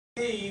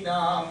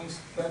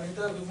स्तनित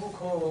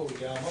विमुखो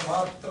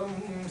याममात्रं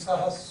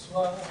सहस्व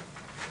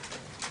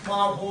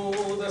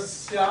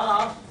माभूदस्या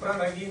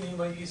प्रणयिनि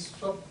मयि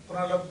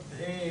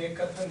स्वप्नलब्धे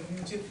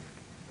कथञ्चित्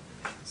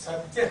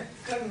सद्यः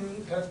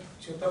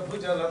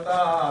कण्ठच्युतभुजलता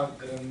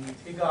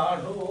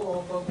ग्रन्थिगाढोपगूढम्।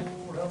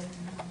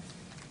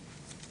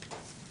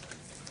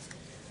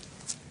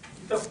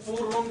 इतः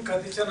पूर्वं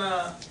कतिचन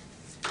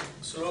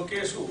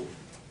श्लोकेषु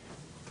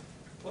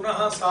पुनः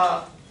सा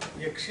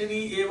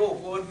यक्षिणी एव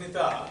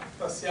उपवर्णिता,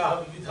 तस्याः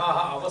विविधाः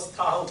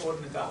अवस्थाः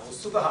उपवर्णिताः।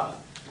 वस्तुतः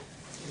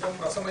इदं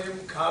रसमयं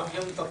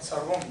काव्यं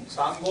तत्सर्वं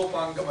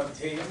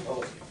साङ्गोपाङ्गमध्येयं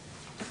भवति।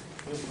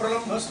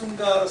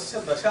 विप्रलम्भशृङ्गारस्य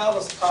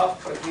दशावस्थाः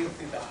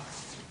प्रकीर्तिताः।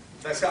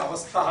 दश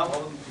अवस्थाः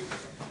भवन्ति।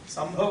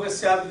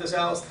 सम्भोगस्यापि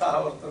दशावस्थाः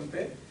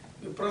वर्तन्ते,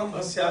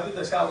 विप्रलम्भस्यापि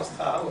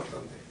दशावस्थाः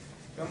वर्तन्ते।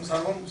 इदं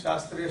सर्वं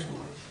शास्त्रेषु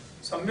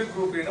सम्यक्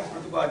रूपेण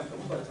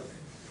प्रतिपादितं वर्तते।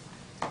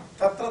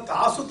 तत्र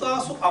तासु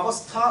तासु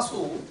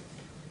अवस्थासु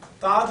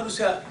तादृश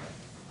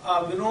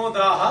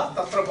विनोदाः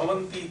तत्र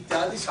भवन्ति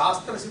इत्यादि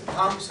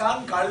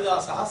शास्त्रसिद्धांशान्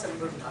कालिदासः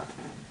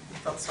सङ्गृह्णाति।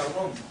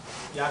 तत्सर्वं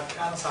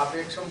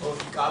व्याख्यानसापेक्षं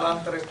भवति।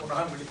 कालान्तरे पुनः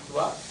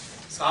मिलित्वा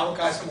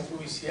सावकाशम्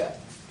उपविश्य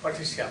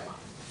पठिष्यामः।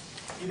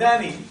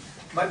 इदानीं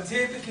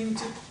मध्येपि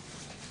किञ्चित्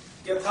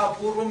यथा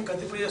पूर्वं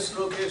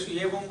कतिपयश्लोकेषु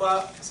एवं वा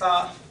सा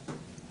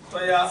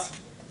त्वया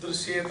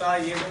दृश्येत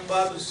एवं वा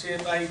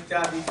दृश्येत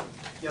इत्यादि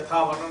यथा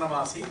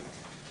वर्णनमासीत्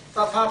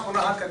तथा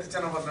पुनः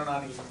कतिचन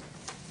वर्णनानि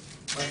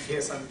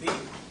मध्ये सन्ति।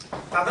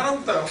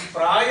 तदनन्तरं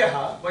प्रायः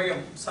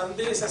वयं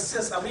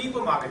सन्देशस्य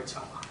समीपम्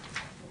आगच्छामः।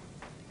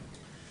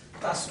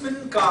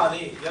 तस्मिन्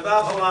काले यदा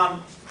भवान्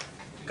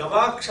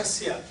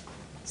गवाक्षस्य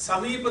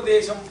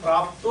समीपदेशं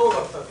प्राप्तो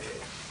वर्तते,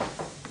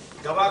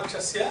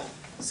 गवाक्षस्य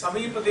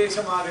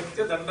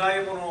समीपदेशमागत्य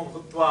दण्डायमनो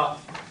भूत्वा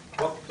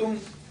वक्तुम्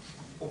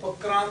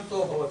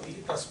उपक्रान्तो भवति,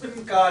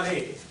 तस्मिन् काले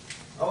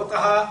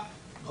भवतः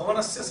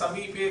भवनस्य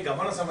समीपे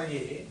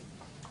गमनसमये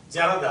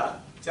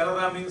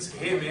जलदा मीन्स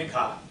हे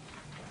मेघा,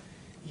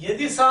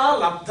 यदि सा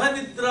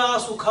लब्धनिद्रा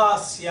सुखा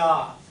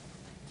स्यात्,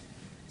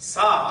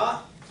 सा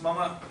मम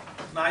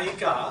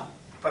नायिका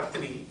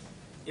पत्नी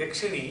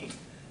यक्षिणी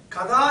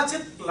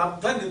कदाचित्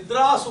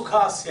लब्धनिद्रा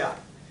सुखा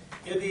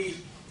स्यात्, यदि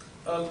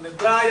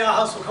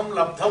निद्रायाः सुखं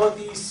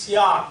लब्धवती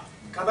स्यात्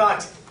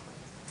कदाचित्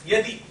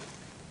यदि,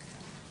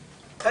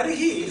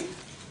 तर्हि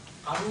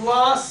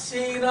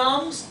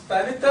अन्वास्यैनां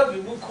स्तनित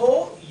विमुखो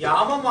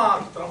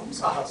याममात्रं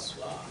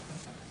सहस्व।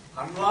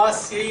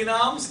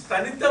 अन्वास्यैनां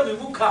स्तनित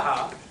विमुखः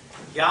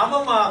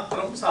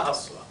याममात्रं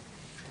सहस्व।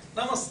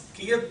 नाम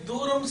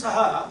कियद्दूरं सः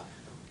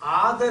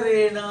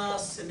आदरेण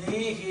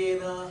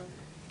स्नेहेन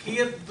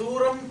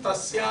कियद्दूरं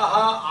तस्याः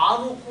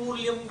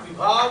आनुकूल्यं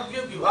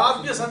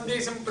विभाव्य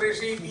सन्देशं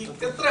प्रेषयति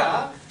इत्यत्र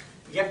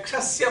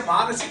यक्षस्य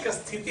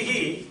मानसिकस्थितिः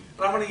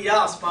रमणीया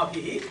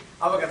अस्माभिः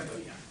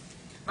अवगन्तव्या।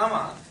 नाम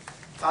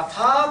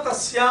तथा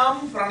तस्यां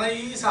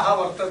प्रणयी सः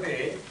वर्तते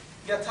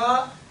यथा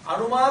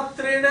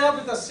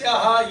अनुमात्रेणापि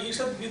तस्याः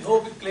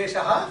ईषद्विधोऽपि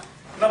क्लेशः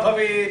न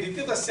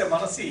भवेदिति तस्य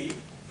मनसि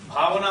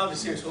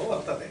भावनाविशेषो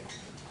वर्तते।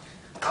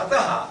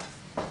 अतः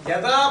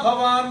यदा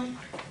भवान्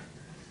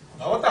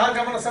भवतः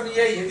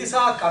गमनसमये यदि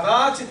सा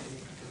कदाचित्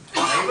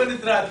नैव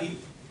निद्राति,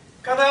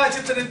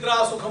 कदाचित्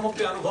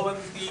निद्रासुखमपि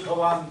अनुभवन्ती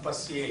भवान्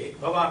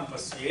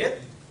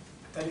पश्येत्,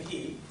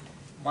 तर्हि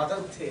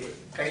मदर्थे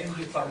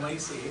कैण्ड्लि फॉर माय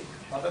सेक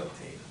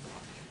मदर्थे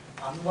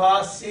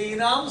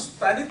अन्वास्यैनां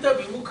स्तनित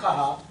विमुखः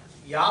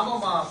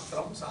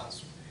याममात्रं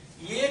सहस्व।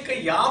 एक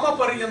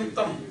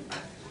यामपर्यन्तं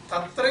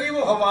तत्रैव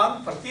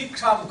भवान्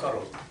प्रतीक्षां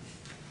करोतु।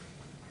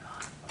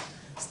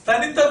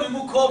 स्तनित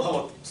विमुखो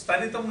भवतु।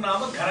 स्तनितं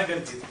नाम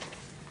घनगर्जितं।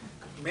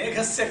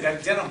 मेघस्य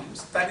गर्जनं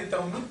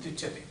स्तनितम्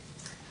इत्युच्यते।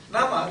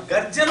 नाम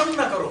गर्जनं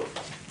न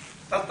करोतु,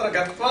 तत्र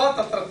गत्वा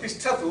तत्र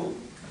तिष्ठतु।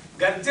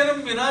 गर्जनं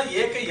विना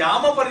एक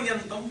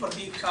यामपर्यन्तं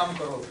प्रतीक्षां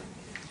करोतु।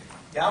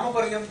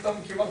 यामपर्यन्तं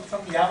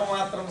किमर्थं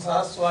याममात्रं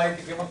सहस्व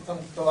इति किमर्थम्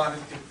उक्तवान्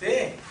इत्युक्ते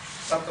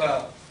तत्र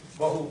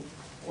बहु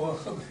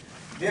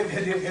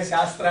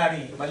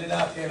दीर्घशास्त्राणि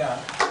मल्लिनाथेन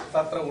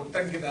तत्र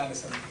उट्टङ्कितानि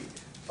सन्ति।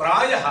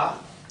 प्रायः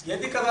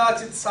यदि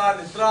कदाचित् सा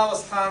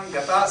निद्रावस्थां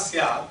गता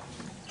स्यात्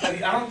तर्हि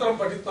अनन्तरं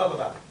पठित्वा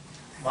वदामि।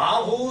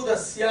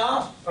 माभूदस्याः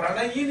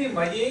प्रणयिनि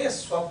मये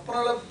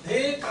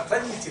स्वप्नलब्धे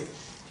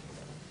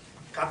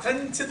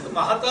कथञ्चित्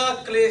महता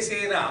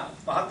क्लेशेन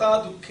महता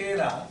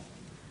दुःखेन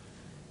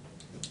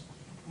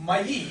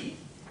मयि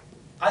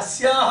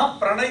अस्याः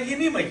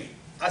प्रणयिनि मयि,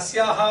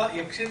 अस्याः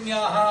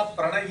यक्षिण्याः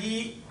प्रणयी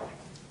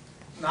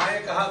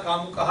नायकः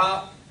कामुकः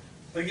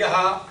प्रियः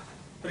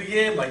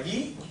प्रिये मयि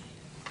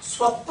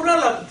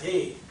स्वप्नलब्धे,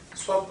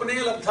 स्वप्ने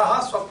लब्धः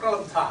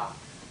स्वप्नलब्धः,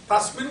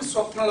 तस्मिन्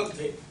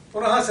स्वप्नलब्धे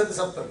पुनः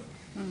सप्तमी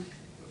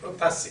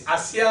तस्य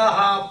अस्याः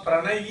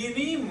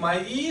प्रणयिनि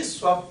मयि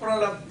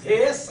स्वप्नलब्धे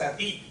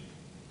सति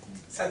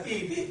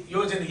इति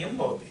योजनीयं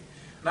भवति।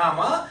 नाम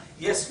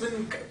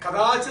यस्मिन्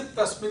कदाचित्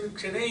तस्मिन्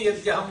क्षणे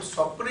यद्यहं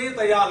स्वप्ने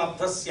तया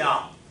लब्धः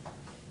स्याम्,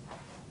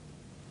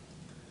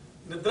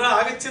 निद्रा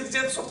आगच्छति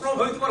चेत् स्वप्नो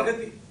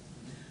भवितुमर्हति।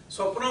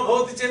 स्वप्नो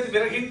भवति चेत्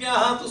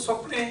विरहिण्याः तु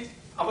स्वप्ने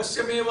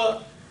अवश्यमेव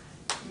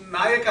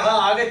नायकः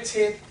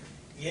आगच्छेत्।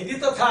 यदि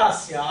तथा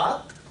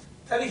स्यात्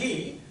तर्हि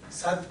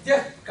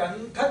सद्यः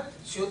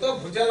कण्ठच्युत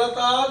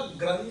भुजलता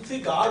ग्रन्थि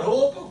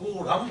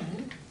गाढोपगूढं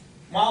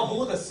मा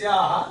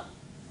भूदस्याः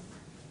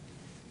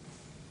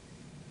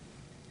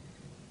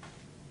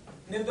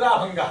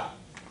निद्राभंगः।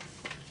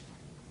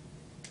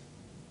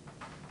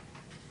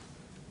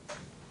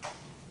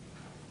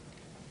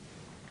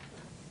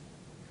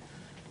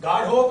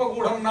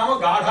 गाढोपगूढं नाम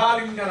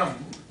गाढालिंगनं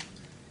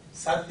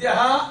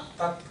सद्यः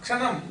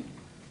तत्क्षणं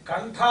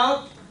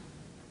कंठात्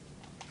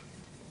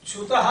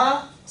च्युतः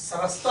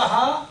स्रस्तः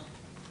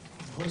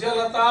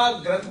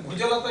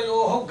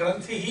भुजलतयोः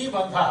ग्रन्थिः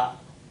बन्धः।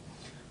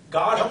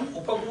 गाढम्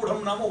उपगूढं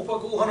नाम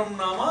उपगूहनं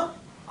नाम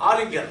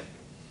आलिंगनम्।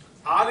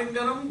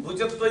 आलिंगनं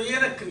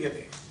भुजद्वयेन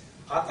क्रियते।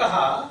 अतः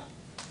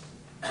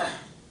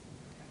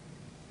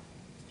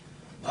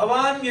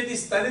भवान् यदि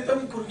स्तनितं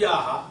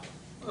कुर्याः,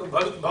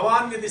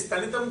 भवान् यदि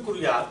स्तनितं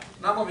कुर्यात्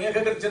नाम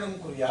मेघगर्जनं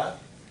कुर्यात्,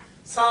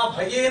 सा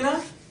भयेन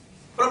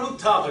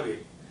प्रबुद्धा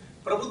भवेत्।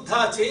 प्रबुद्धा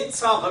चेत्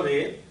सा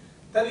भवेत्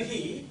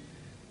तर्हि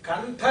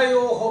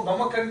कण्ठयोः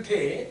मम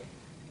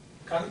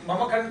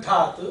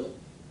कण्ठात्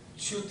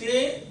च्युते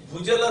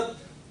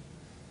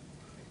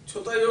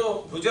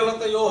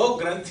भुजलतयोः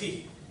ग्रन्थिः,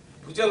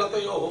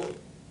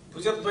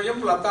 भुजद्वयं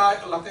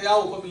लतया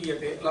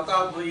उपमीयते,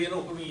 लताद्वयेन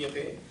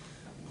उपमीयते।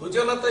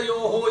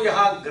 भुजलतयोः यः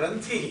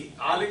ग्रन्थिः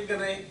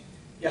आलिङ्गने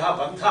यः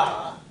बन्धः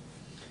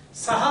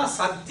सः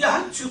सद्यः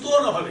च्युतो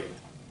न भवेत्।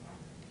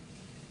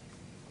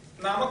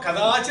 नाम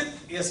कदाचित्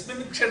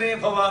यस्मिन् क्षणे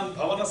भवान्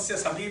भवनस्य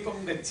समीपं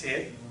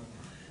गच्छेत्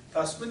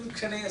तस्मिन्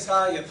क्षणे सा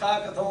यथा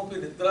कथमपि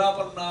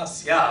निद्रापन्ना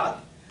स्यात्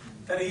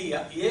तर्हि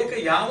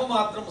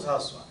एकयाममात्रं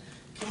सहस्व।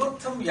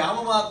 किमर्थं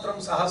याममात्रं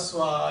सहस्व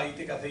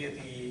इति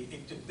कथयति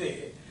इत्युक्ते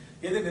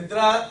यदि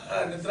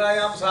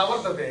निद्रायां सा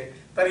वर्तते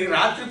तर्हि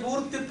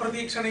रात्रिपूर्ति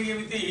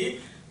प्रतीक्षणीयमिति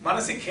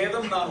मनसि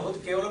खेदं नानुभूति।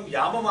 केवलं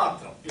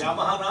याममात्रं।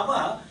 यामः नाम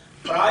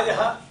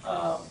प्रायः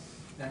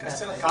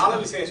कश्चन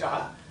कालविशेषः।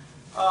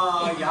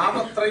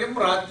 यामत्रयं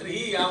रात्रिः,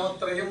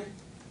 यामत्रयं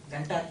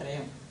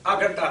घण्टात्रयं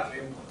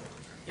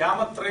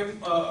यामत्रयं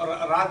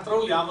रात्रौ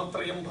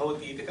यामत्रयं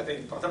भवति इति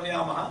कथयति।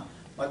 प्रथमयामः,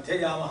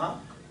 मध्ययामः,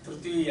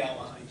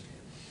 तृतीययामः।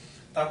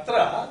 तत्र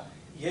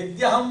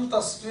यद्यहं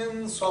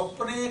तस्मिन्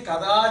स्वप्ने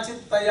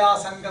कदाचित् तया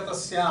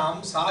संगतस्यां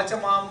सा च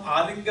माम्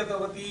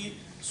आलिङ्गतवती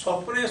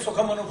स्वप्ने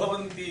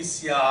सुखमनुभवन्ती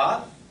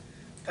स्यात्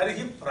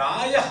तर्हि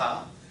प्रायः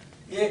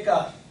एक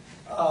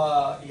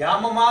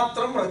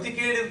याममात्रं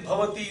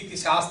रतिकेडिर्भवति इति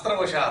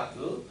शास्त्रवशात्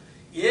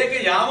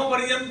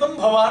एकयामपर्यन्तं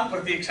भवान्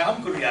प्रतीक्षां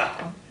कुर्यात्।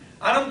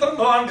 अनन्तरं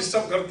भवान्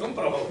डिस्टर्ब् कर्तुं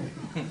प्रभवति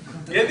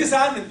यदि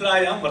सा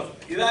निद्रायां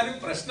वर्तते। इदानीं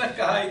प्रश्नः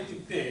कः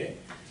इत्युक्ते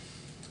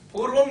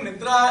पूर्वं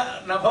निद्रा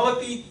न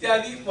भवति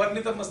इत्यादि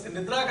वर्णितमस्ति।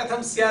 निद्रा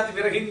कथं स्यात्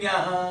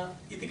विरहिण्याः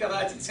इति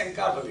कदाचित्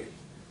शङ्का भवेत्।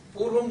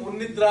 पूर्वम्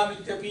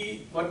उन्निद्रामित्यपि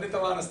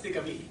वर्णितवान् अस्ति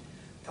कविः।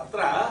 तत्र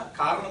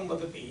कारणं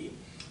वदति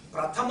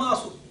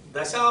प्रथमासु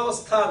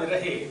दशावस्था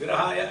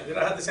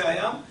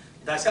विरहदशायां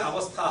दश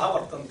अवस्थाः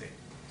वर्तन्ते।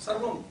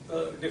 सर्वं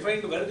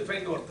डिफैन्ड् वेल्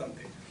डिफैन्ड्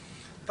वर्तन्ते।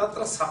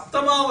 तत्र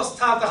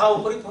सप्तमावस्थातः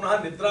उपरि पुनः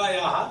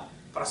निद्रायाः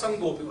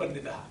प्रसङ्गोऽपि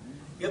वर्णितः।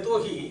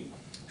 यतोहि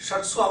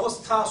षट्सु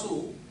अवस्थासु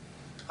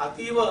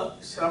अतीव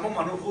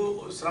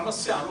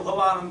श्रमस्य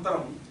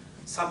अनुभवानन्तरं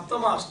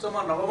सप्तम अष्टम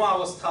नवम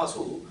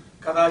अवस्थासु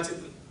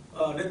कदाचित्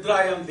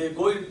निद्रायां they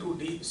go into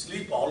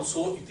sleep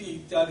also इति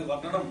इत्यादि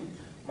वर्णनं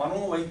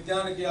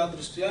मनोवैज्ञानिकया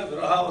दृष्ट्या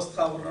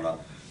विरहावस्था वर्णन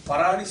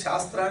पराणि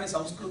शास्त्राणि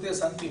संस्कृते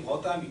सन्ति।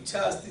 भवताम् इच्छा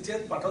अस्ति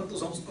चेत् पठन्तु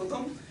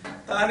संस्कृतं।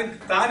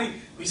 तानि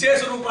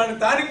विशेषरूपाणि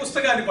तानि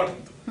पुस्तकानि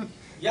पठन्तु।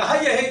 यः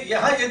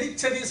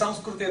यदिच्छति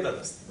संस्कृते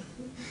तदस्ति।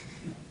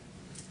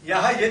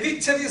 यः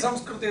यदिच्छति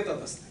संस्कृते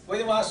तदस्ति।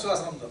 वयम्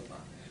आश्वासनं दद्मः,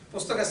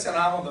 पुस्तकस्य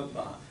नाम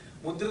दद्मः,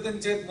 मुद्रितं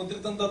चेत्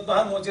मुद्रितं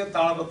दद्मः, नो चेत्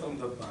ताळपत्रं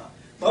दद्मः।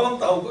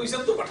 भवन्तः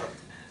उपविशन्तु, पठन्तु।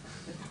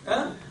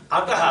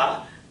 अतः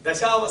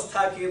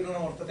दशावस्थाकीर्णनं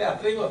वर्तते।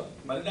 अत्रैव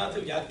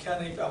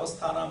मलिनाथव्याख्यानेपि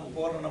अवस्थानाम्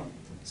उपवर्णनं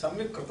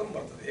सम्यक् कृतं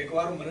वर्तते।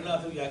 एकवारं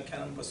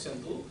मलिनाथव्याख्यानं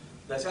पश्यन्तु।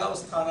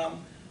 दशावस्थानां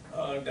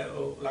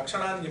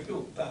लक्षणान्यपि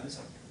उक्तानि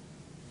सन्ति।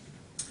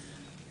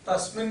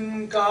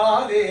 तस्मिन्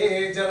काले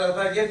जरद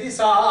यदि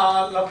सा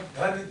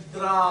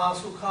लब्धनिद्रा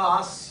सुखा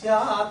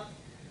स्यात्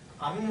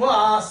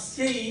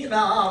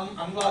अन्वास्यैनाम्,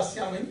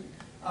 अन्वास्यामि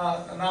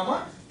नाम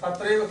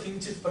तत्रैव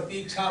किञ्चित्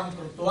प्रतीक्षां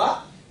कृत्वा,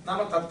 नाम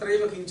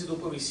तत्रैव किञ्चित्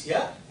उपविश्य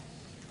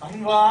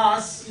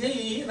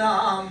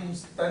अन्वास्यैनां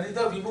स्तनित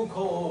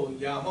विमुखो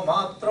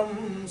याममात्रं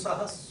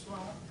सहस्व।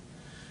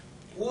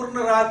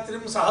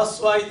 पूर्णरात्रिं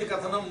सहस्व इति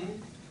कथनं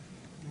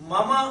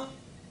मम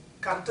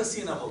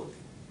कर्तसी न भवति।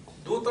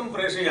 दूतं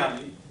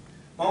प्रेषयामि,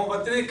 मम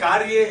पत्नी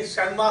कार्ये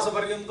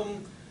षण्मासपर्यन्तं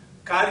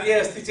कार्ये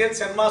अस्ति चेत्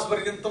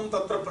षण्मासपर्यन्तं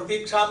तत्र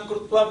प्रतीक्षां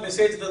कृत्वा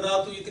मेसेज्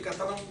ददातु इति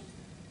कथनं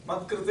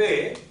मत्कृते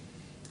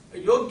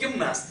योग्यं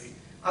नास्ति।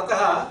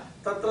 अतः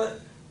तत्र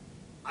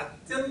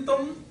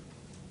अत्यन्तं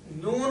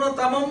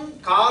न्यूनतमं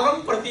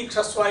कालं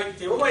प्रतीक्षस्व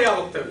इत्येव मया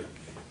वक्तव्यम्।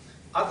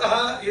 अतः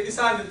यदि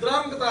सा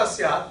निद्रां गता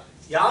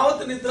स्यात्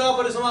यावत् निद्रा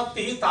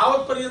परिसमाप्तिः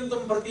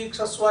तावत्पर्यन्तं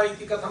प्रतीक्षस्व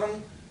इति कथनं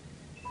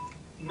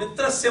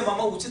मित्रस्य मम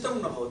उचितं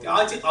न भवति,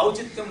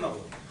 औचित्यं न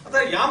भवति।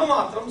 अतः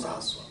याममात्रं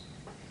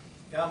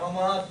सहस्व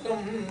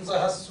याममात्रं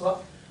सहस्व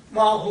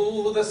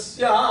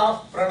माहूदस्याः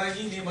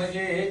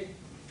प्रणयिनिमये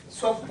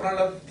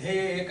स्वप्रणलब्धे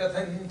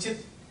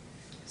कथञ्चित्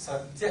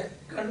सद्यः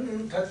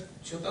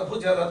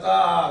कण्ठच्युतभुजलता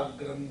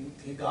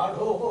ग्रन्थि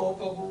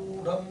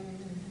गाढोपगूढम्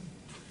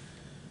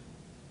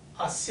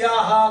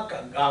अस्याः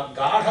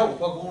गाढ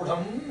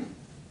उपगूढम्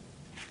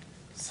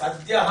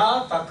सद्यः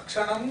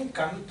तत्क्षणं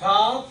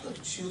कण्ठात्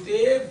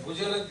च्युते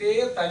भुजलते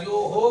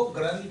तयोः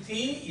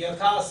ग्रन्थि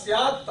यथा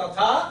स्यात्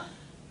तथा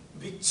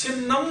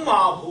विच्छिन्नं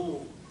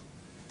माभूत्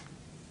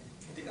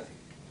इति कथ्यते।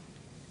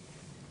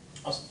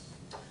 अस्तु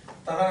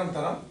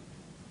तदनन्तरं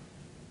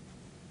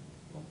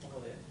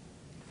महोदय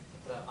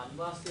तत्र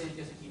अन्वास्य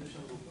इत्यस्य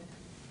कीदृशं रूपम्?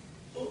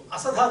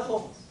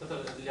 असधातोः तत्र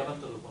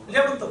ल्यबन्तरूपं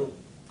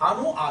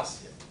अनु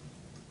आस्य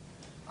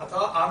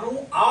अथवा अनु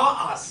आ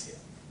आस्य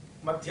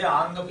मध्ये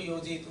आङ्गपि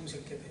योजयितुं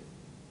शक्यते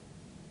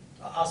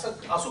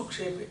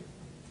असुक्षेपे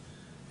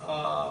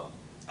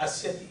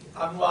अस्यति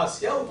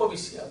अन्वास्य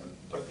उपविश्य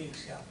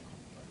प्रतीक्ष्यामः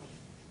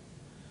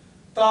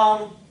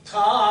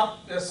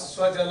तामुत्थाप्य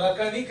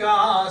स्वजलकणिका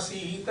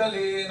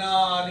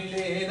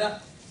शीतलेनानिलेन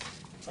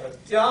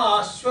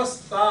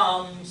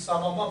प्रत्याश्वस्तां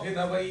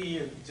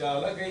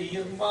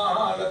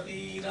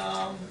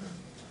सममभिनवैर्जालगैर्मालतीनाम्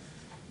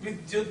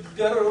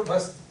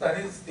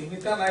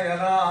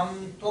विद्युद्गर्भस्तनिस्तिमितनयनां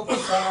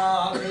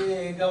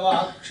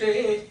त्वत्समावेगवाक्षे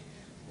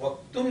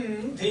वक्तुं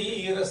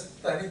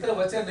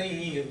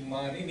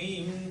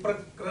धीरस्तनितवचनैर्मानिनीं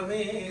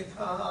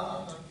प्रक्रमेथा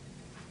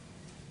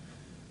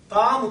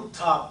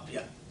तामुत्थाप्य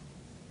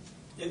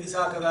यदि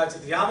सा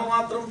कदाचित्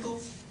याममात्रं तु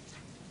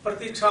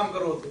प्रतीक्षां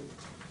करोतु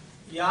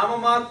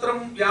याममात्रं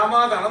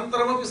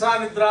यामादनन्तरमपि सा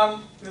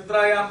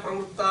निद्रायां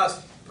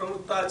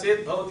प्रवृत्ता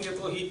चेत् भवति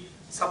यतोहि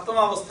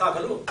सप्तमावस्था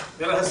खलु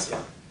विरहस्य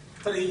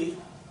तर्हि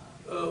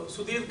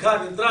सुदीर्घा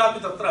निद्रा अपि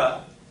तत्र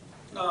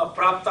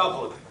प्राप्ता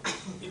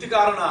भवति इति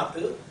कारणात्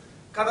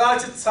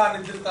कदाचित् सा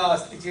निद्रिता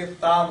अस्ति चेत्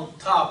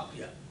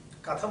तामुत्थाप्य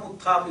कथम्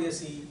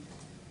उत्थापयसि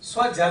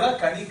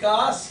स्वजलकणिका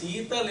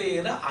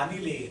शीतलेन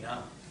अनिलेन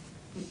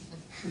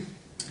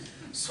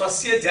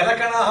स्वस्य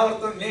जलकणाः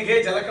वर्तन्ते मेघे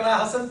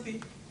जलकणाः सन्ति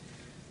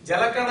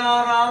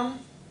जलकणानां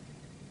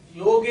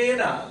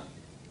योगेन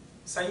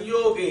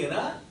संयोगेन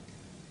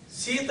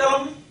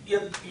शीतलं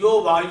यो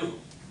वायुः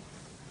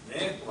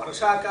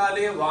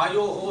वर्षाकाले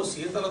वायोः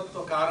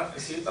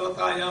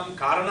शीतलतायां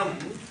कारणं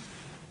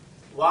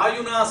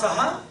वायुना सह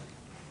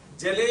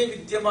जले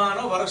विद्यमान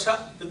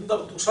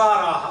वर्षबिन्दवः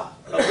तुषाराः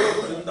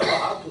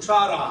लघुबिन्दवः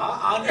तुषाराः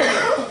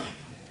आनीयन्ते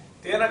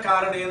तेन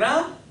कारणेन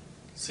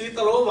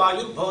शीतलो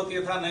वायुर्भवति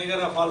यथा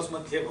नैगरा फाल्स्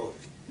मध्ये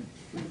भवति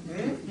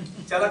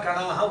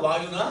जलकणाः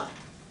वायुना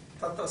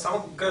तत्र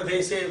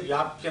समग्रदेशे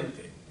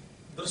व्याप्यन्ते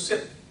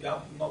दृश्यते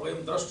वयं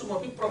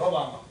द्रष्टुमपि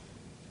प्रभवामः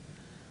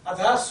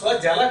अतः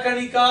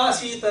स्वजलकणिका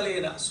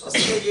शीतलेन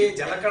स्वस्य ये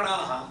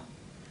जलकणाः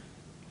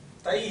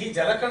तैः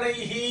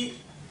जलकणैः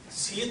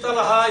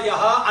शीतलः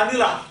यः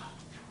अनिलः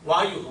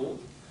वायुः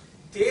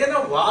तेन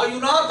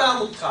वायुना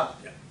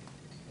तामुत्थाप्य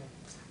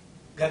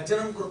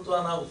गर्जनं कृत्वा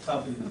न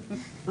उत्थापयति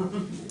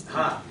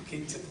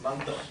किञ्चित्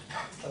मन्दं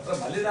तत्र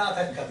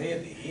मल्लिनाथः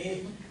कथयति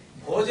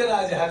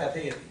भोजराजः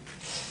कथयति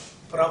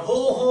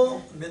प्रभोः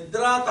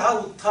निद्रातः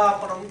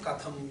उत्थापनं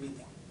कथम्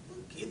इति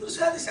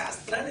कीदृशानि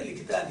शास्त्राणि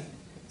लिखितानि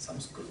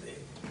संस्कृते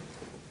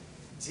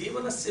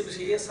जीवनस्य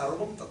विषये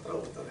सर्वं तत्र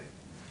वर्तते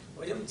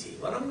वयं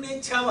जीवनं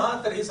नेच्छामः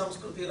तर्हि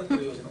संस्कृतेन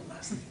प्रयोजनं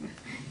नास्ति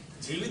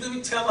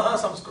जीवितुमिच्छामः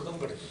संस्कृतं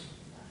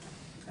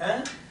पठितुं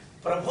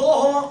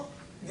प्रभोः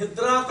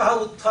निद्रातः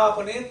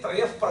उत्थापने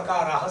त्रयः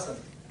प्रकाराः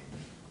सन्ति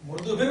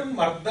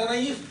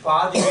मृदुभिर्मर्दनैः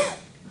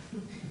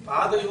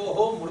पादयोः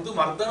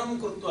मृदुमर्दनं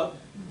कृत्वा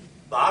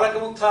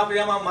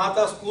बालकमुत्थापयामः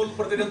माता स्कूल्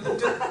प्रति गन्तुं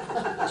चेत्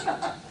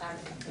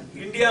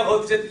इण्डिया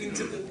भवति चेत्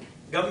किञ्चित्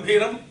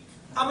गम्भीरम्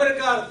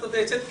अमेरिका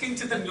वर्तते चेत्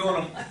किञ्चित्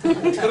न्यूनं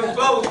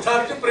कृत्वा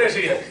उत्थाप्य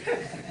प्रेषयति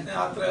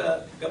अत्र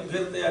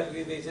गम्भीरतया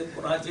क्रियते चेत्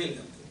पुनः जैल्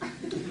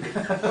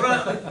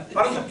गन्तव्यं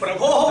परन्तु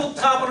प्रभोः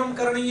उत्थापनं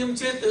करणीयं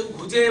चेत्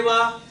भुजे वा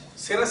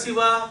शिरसि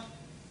वा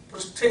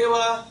पृष्ठे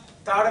वा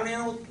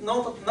ताडनेन न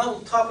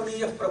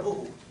उत्थापनीयः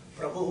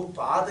प्रभुः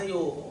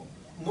पादयोः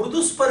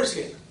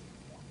मृदुस्पर्शेन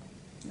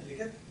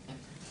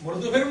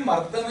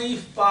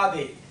मृदुभिर्मर्दनैः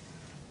पादे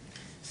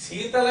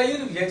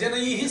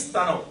शीतलैर्व्यजनैः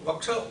स्तनौ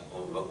वक्ष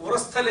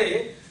उरस्थले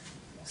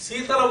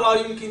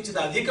शीतलवायुं किञ्चित्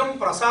अधिकं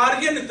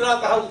प्रसार्य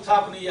निद्रातः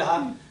उत्थापनीयः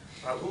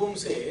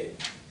रघुवंशे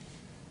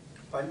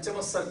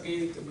पंचमः सर्गे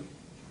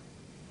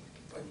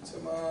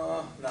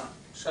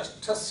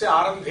षष्ठस्य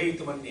आरम्भे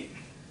इति मन्ये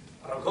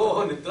रघोः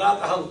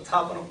निद्रातः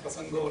उत्थापनं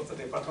प्रसङ्गो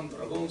वर्तते पठन्तु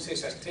रघुवंशे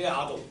षष्ठे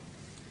आदौ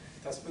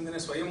तस्मिन् दिने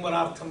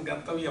स्वयंवरार्थं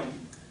गन्तव्यं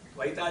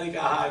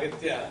वैतालिकाः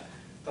आगत्य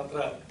तत्र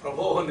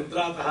प्रभोः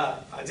निद्रातः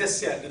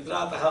अजस्य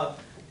निद्रातः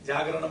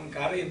जागरणं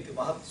कारयन्ति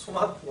महत्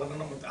सुमहत्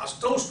वर्णनं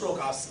अष्टौ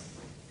श्लोकाः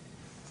सन्ति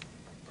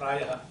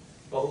प्रायः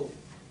बहु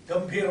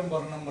गम्भीरं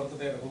वर्णनं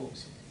वर्तते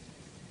रघुवंशे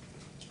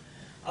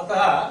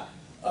अतः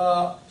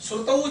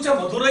श्रुतौ च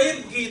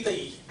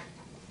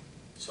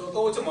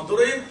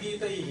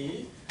मधुरैर्गीतैः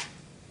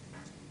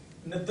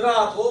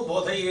निद्रातो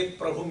बोधयेत्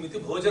प्रभुम् इति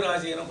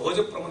भोजराजेन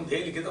भोजप्रबन्धे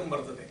लिखितं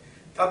वर्तते।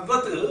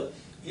 तद्वत्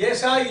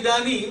एषा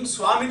इदानीं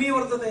स्वामिनी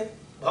वर्तते।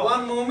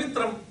 भवान्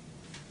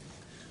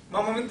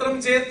मम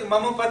मित्रं चेत्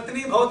मम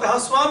पत्नी भवतः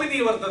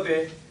स्वामिनी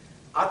वर्तते।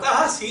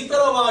 अतः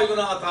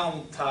शीतलवायुना ताम्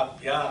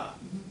उत्थाप्य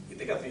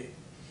इति कथयति।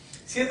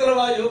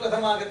 शीतलवायुः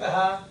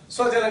कथमागतः?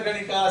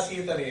 स्वजलकणिका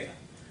शीतलेन।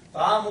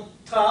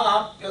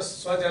 तामुत्थाप्य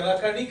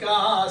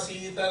स्वजलकणिका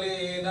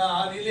शीतलेन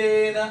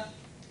अनिलेन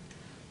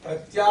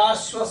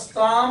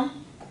प्रत्याश्वस्तां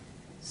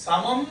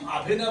समम्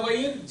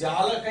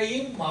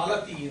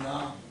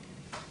अभिनवैर्जालकैर्मालतीनां।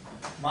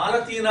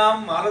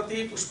 मालती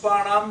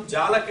पुष्पाणां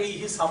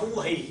जालकैः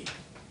समूहैः,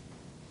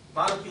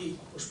 मालती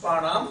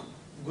पुष्पाणां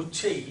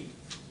गुच्छैः,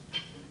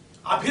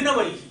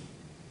 अभिनवैः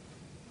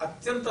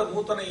अत्यंत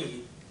नूतनैः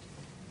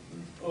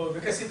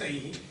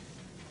विकसितैः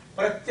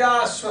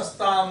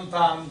प्रत्याश्वस्तां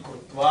तां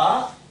कृत्वा,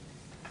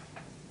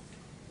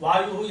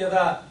 वायुः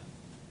यदा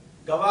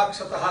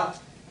गवाक्षतः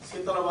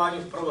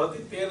शीतलवायुः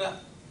प्रवहति तेन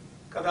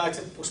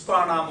कदाचित्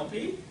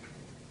पुष्पाणामपि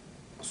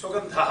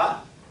सुगन्धः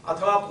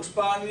अथवा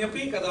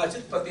पुष्पाण्यपि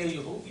कदाचित्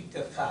पतेयुः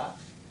इत्यर्थः।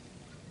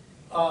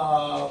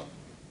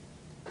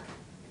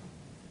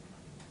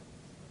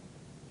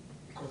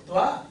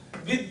 कृत्वा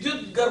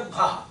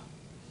विद्युद्गर्भः,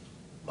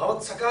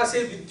 भवत्सकाशे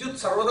विद्युत्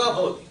सर्वदा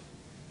भवति,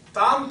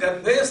 तां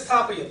गर्भे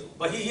स्थापयतु,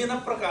 बहिः न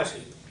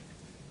प्रकाशयतु।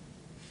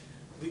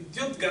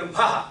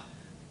 विद्युद्गर्भः,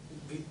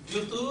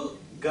 विद्युत्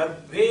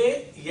गर्भे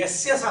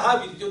यस्य सः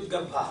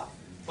विद्युद्गर्भः,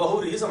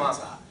 बहुव्रीहि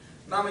समासः।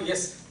 नाम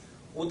यस्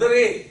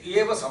उदरे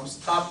एव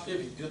संस्थाप्य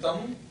विद्युतं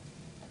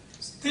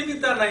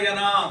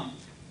स्तिमितनयनां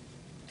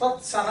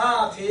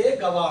त्वत्सनाथे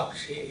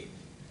गवाक्षे,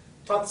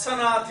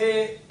 त्वत्सनाथे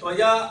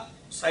त्वया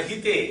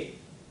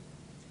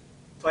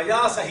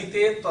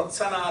सहिते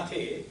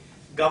त्वत्सनाथे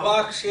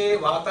गवाक्षे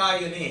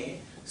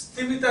वातायने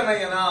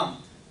स्तिमितनयनां।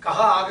 कः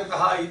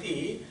आगतः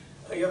इति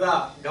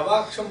यदा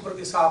गवाक्षं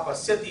प्रति सा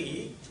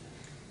पश्यति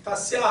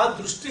तस्याः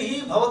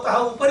दृष्टिः भवतः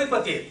उपरि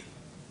पतेत्।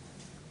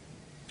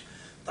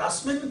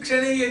 तस्मिन्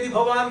क्षणे यदि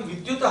भवान्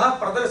विद्युतः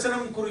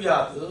प्रदर्शनं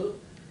कुर्यात्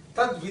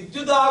तद्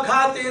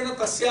विद्युदाघातेन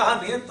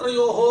तस्याः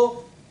नेत्रयोः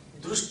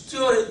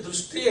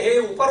दृष्टेः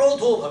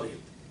उपरोधो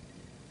भवेत्,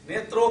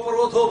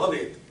 नेत्रोपरोधो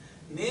भवेत्।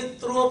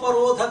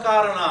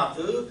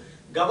 नेत्रोपरोधकारणात्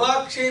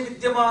गवाक्षे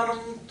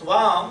विद्यमानं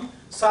त्वां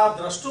सा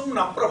द्रष्टुं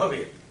न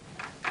प्रभवेत्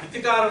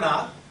इति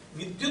कारणात्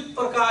विद्युत्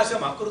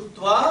प्रकाशम्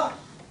अकृत्वा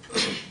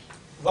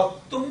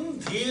वक्तुं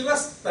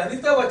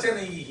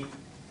धीरस्तनितवचनैः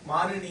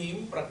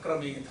मानिनीं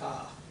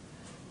प्रक्रमेथा।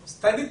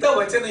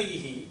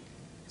 स्तनितवचनैः,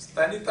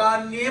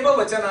 स्तनितान्येव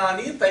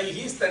वचनानि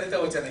तैः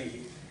स्तनितवचनैः।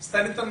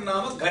 स्तनितं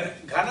नाम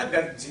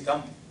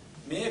घनगर्जितं।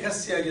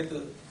 मेघस्य यत्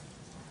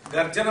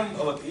गर्जनं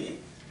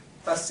भवति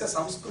तस्य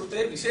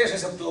संस्कृते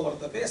विशेषशब्दो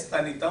वर्तते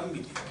स्तनितम्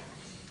इति।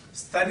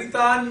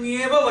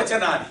 स्तनितान्येव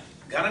वचनानि,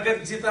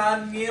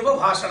 घनगर्जितान्येव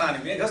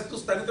भाषणानि। मेघस्तु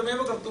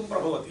स्तनितमेव कर्तुं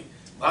प्रभवति,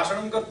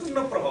 भाषणं कर्तुं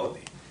न प्रभवति।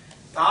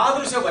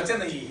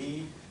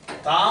 तादृशवचनैः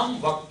तां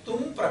वक्तुं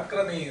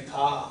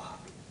प्रक्रमेथा,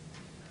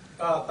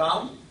 तां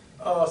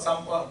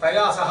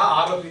तया सह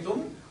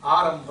आलपितुम्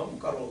आरम्भं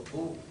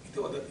करोतु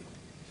इति वदति।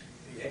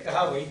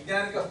 एकः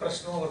वैज्ञानिकः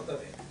प्रश्नो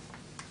वर्तते,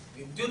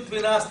 विद्युत्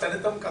विना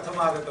स्तनितं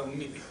कथमागतम्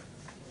इति।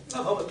 न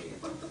भवति,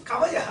 परन्तु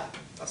कवयः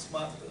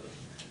तस्मात्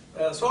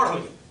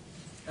सोढव्यं।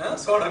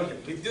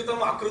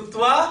 विद्युतम्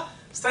अकृत्वा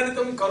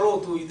स्तनितं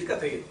करोतु इति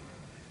कथयति।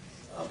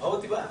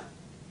 भवति वा?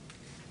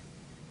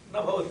 न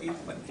भवति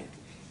इति मन्ये।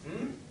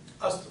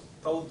 अस्तु,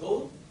 तौ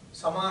द्वौ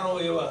समानो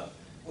एव,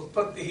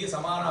 उत्पत्तिः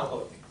समाना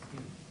भवति।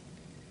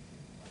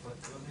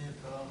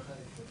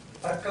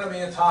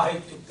 प्रक्रमेथाः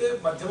इत्युक्ते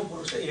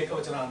मध्यमपुरुषे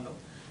एकवचनान्तं।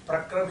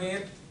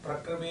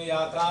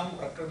 प्रक्रमेयातां,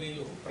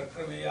 प्रक्रमेयुः,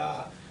 प्रक्रमेयाः,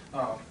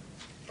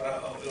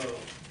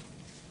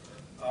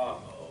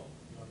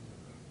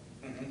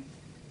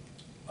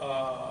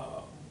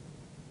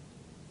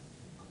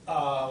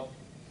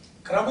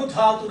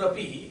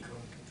 क्रमुधातुरपि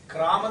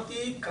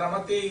क्रामति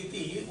क्रमते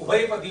इति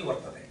उभयपदी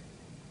वर्तते,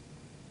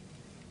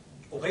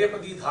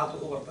 उभयपदी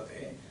धातुः वर्तते।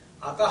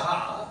 अतः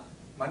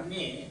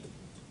मन्ये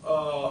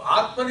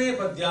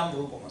आत्मनेपद्यां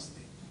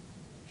रूपमस्ति।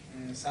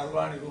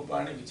 सर्वाणि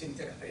रूपाणि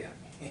विचिन्त्य कथयामि।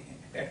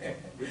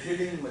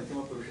 विधिलिङ्ग्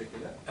मध्यमपुरुषे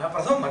किल?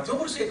 प्रथमं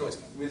मध्यमपुरुषे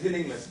एकवचनं।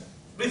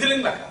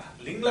 विधिलिङ्ग्लकारः,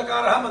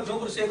 लिङ्ग्लकारः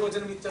मध्यमपुरुषे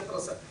एकवचनम्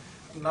इत्यत्र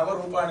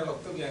नवरूपाणि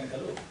वक्तव्यानि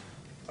खलु।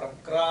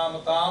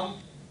 प्रक्रामतां,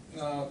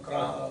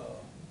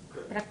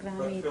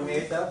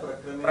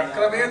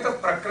 प्रक्रमेत,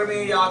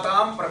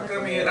 प्रक्रमेयातां,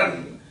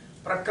 प्रक्रमेरन्,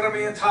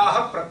 प्रक्रमेथाः,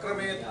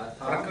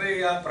 प्रक्रमेयाथां,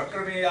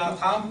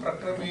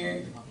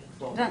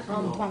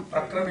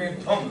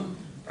 प्रक्रमेध्वं,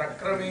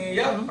 प्रक्रमेय,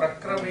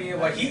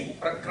 प्रक्रमेवहि,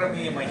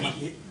 प्रक्रमेमहि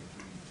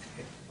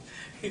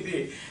इति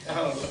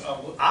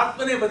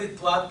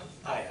आत्मनेपदित्वात्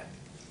आयाति।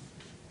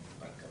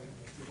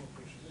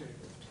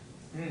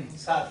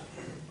 साधु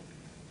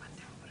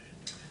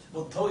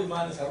बुद्धौ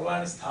इमानि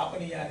सर्वाणि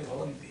स्थापनीयानि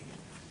भवन्ति।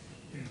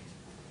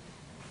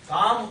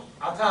 ताम्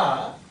अथ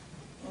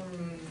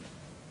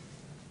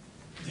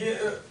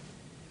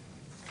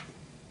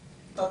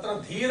तत्र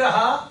धीरः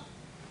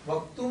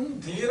वक्तुं,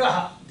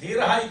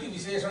 धीरः इति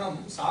विशेषणं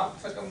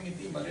सार्थकम्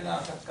इति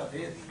मलिनाथः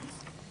कथयति।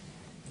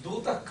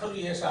 दूतः खलु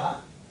एषः,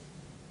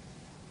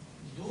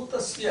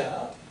 दूतस्य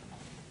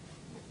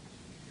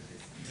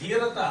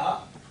धीरता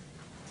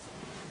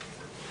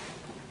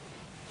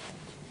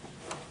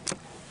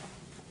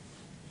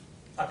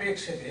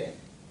अपेक्षते,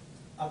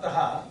 अतः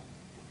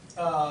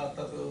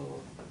तत्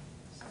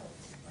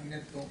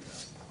अन्यत्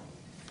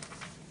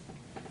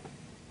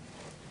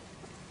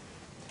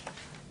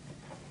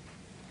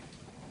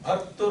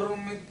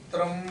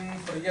भर्तुर्मित्रं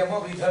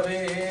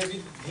प्रियमविधवे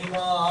विद्धि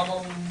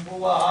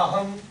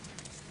मामम्बुवाहम्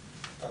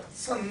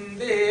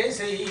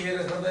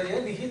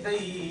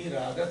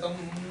तत्सन्देशैर्हृदयनिहितैरागतं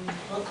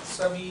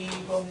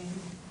त्वत्समीपम्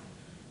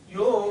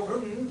यो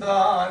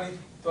वृन्दानि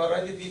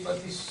त्वरदिति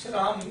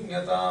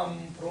पतिश्राम्यतां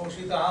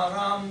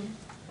प्रोषितानां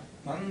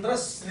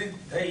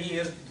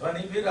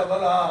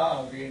मन्द्रस्निग्धैर्ध्वनिभिरबला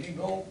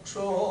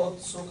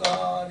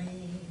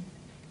वेणिमोक्षोत्सुकानि।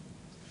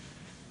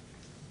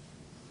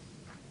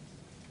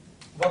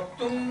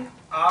 वक्तुम्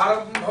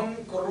आरम्भं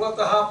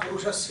कुर्वतः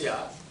पुरुषस्य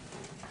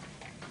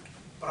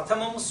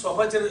प्रथमं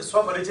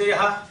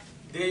स्वपरिचयः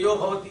देयो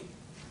भवति।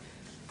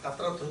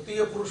 तत्र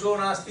तृतीयपुरुषो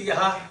नास्ति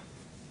यः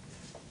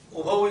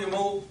उभौ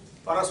इमौ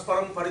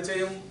परस्परं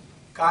परिचयं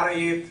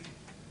कारयेत्,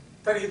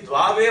 तर्हि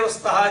द्वावेव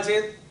स्तः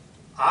चेत्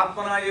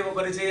आत्मना एव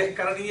परिचयः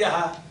करणीयः।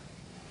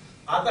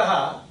 अतः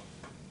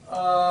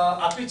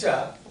अपि च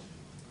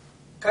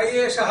क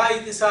एषः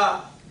इति सा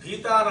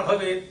भीता न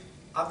भवेत्।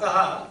 अतः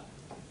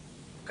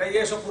क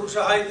एष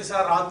पुरुषः इति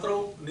सा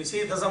रात्रौ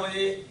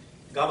निशीथसमये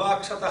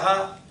गवाक्षतः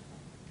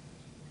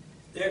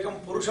एकं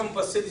पुरुषं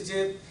पश्यति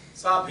चेत्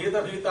सा भीता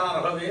न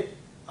भवेत्।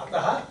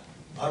 अतः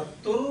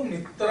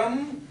भर्तुर्मित्रं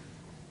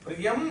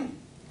प्रियम्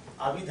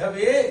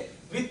अविधवे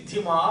विद्धि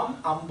माम्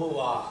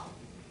अम्बुवा।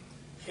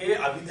 हे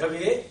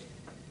अविधवे,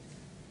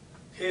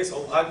 हे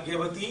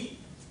सौभाग्यवती,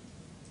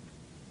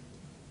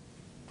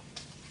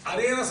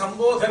 अनेन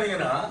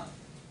संबोधनेन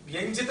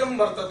व्यञ्जितं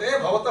वर्तते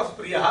भवतः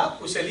प्रियः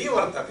कुशली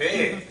वर्तते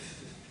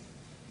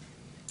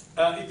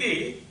इति।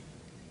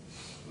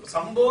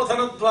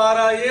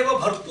 संबोधनद्वारा एव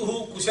भर्तुः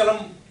कुशलं,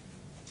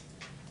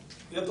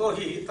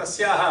 यतोहि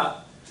तस्याः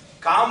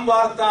कां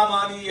वार्ताम्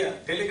आनीय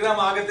टेलिग्राम्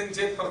आगतं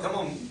चेत्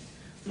प्रथमं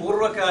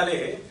पूर्वकाले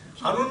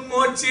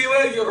अनुन्मोच्यैव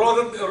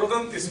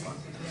रुदन्ति स्म।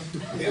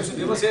 तेषु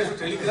दिवसेषु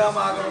टेलिग्राम्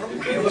आगमनं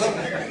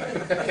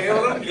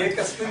केवलम्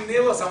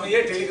एकस्मिन्नेव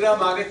समये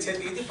टेलिग्राम्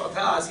आगच्छति इति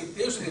प्रथा आसीत्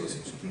तेषु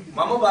दिवसेषु।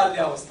 मम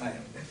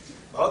बाल्यावस्थायां,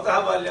 भवतः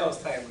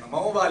बाल्यावस्थायां न,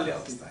 मम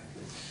बाल्यावस्थायां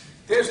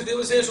तेषु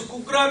दिवसेषु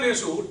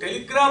कुग्रामेषु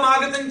टेलिग्राम्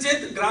आगतं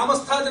चेत्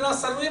ग्रामस्थाः जनाः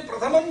सर्वे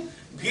प्रथमं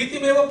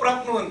भीतिमेव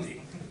प्राप्नुवन्ति।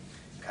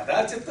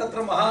 कदाचित्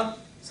तत्र महान्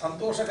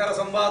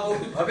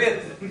सन्तोषकरसंवादोऽपि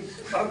भवेत्,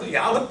 परन्तु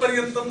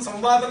यावत्पर्यन्तं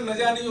संवादं न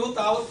जानीयुः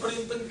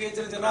तावत्पर्यन्तं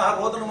केचन जनाः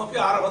रोदनमपि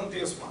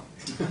आरभन्ते स्म।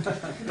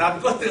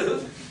 तद्वत्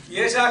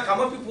एषा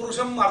कमपि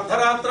पुरुषम्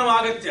अर्धरात्रम्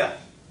आगत्य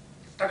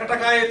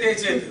टकटकायते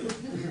चेत्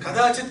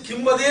कदाचित्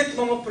किं वदेत्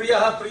मम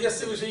प्रियः,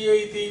 प्रियस्य विषये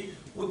इति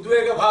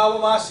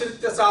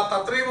उद्वेगभावमाश्रित्य सा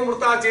तत्रैव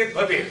मृता चेत्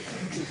भवेत्,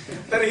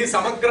 तर्हि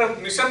समग्र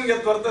मिशन्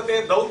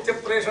यद्वर्तते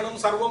दौत्यप्रेषणं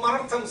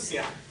सर्वमनर्थं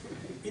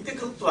स्यात् इति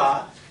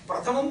कृत्वा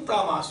प्रथमं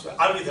तामाश्व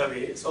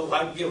अविधवे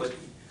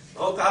सौभाग्यवती।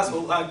 भवतः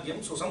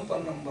सौभाग्यं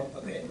सुसम्पन्नं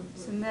वर्तते।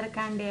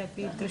 सुन्दरकाण्डे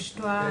अपि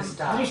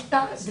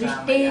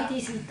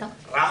दृष्टेति सीता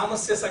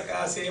रामस्य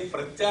सकाशे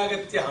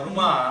प्रत्यागत्य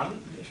हनुमान्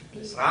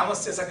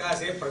रामस्य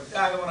सकाशे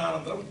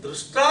प्रत्यागमनानन्तरं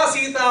दृष्टा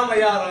सीता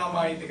मया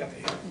राम इति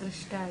कथयति।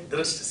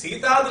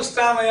 सीता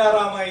दृष्टा मया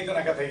राम इति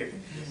न कथयति।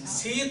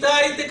 सीता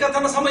इति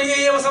कथनसमये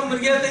एव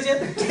सम्म्रियते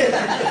चेत्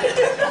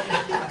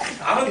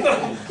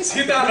अनन्तरं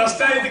सीता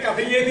नष्टा इति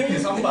कथयेत् इति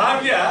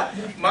सम्भाव्य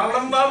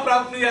मरणं वा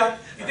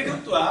प्राप्नुयात् इति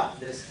कृत्वा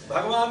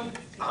भगवान्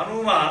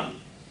हनुमान्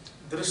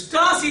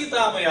दृष्टा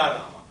सीता मया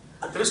राम,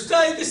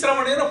 दृष्टा इति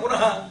श्रवणेन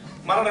पुनः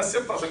मरणस्य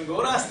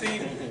प्रसङ्गो नास्ति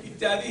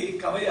इत्यादि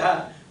कवयः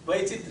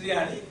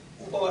वैचित्र्याणि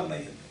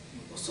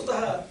उपवर्णयन्ति।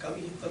 वस्तुतः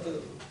कविः तत्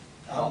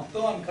अहम्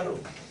उक्तवान् खलु,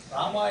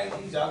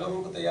 रामायणं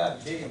जागरूकतया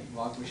अध्येयं,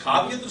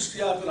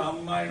 काव्यदृष्ट्यापि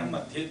रामायणम्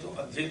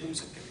अध्येतुं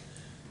शक्यते।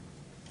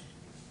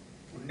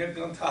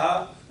 पुण्यग्रन्थः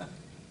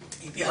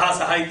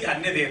इतिहासः इति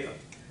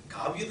अन्यदेतत्,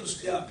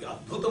 काव्यदृष्ट्यापि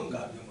अद्भुतं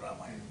काव्यं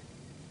रामायणम्।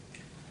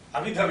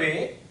 अविधवे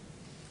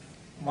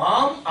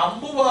माम्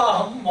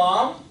अम्बुवाहं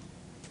मां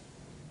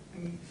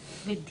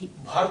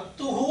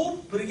भर्तुः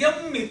प्रियं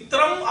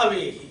मित्रम्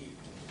अवेहि।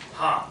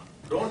 हाँ,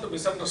 डोंट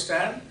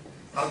मिसअंडरस्टैंड।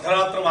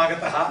 अर्धरात्रम्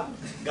आगतः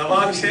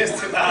गवाक्षे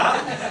स्थितः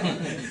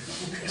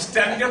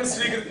स्टङ्गं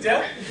स्वीकृत्य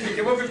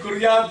किमपि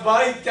कुर्याद्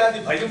वा इत्यादि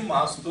भयं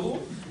मास्तु।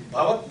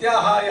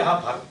 भवत्याः यः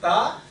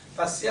भर्ता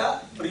तस्य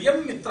प्रियं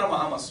मित्रम्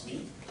अहमस्मि।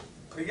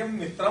 प्रियं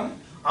मित्रम्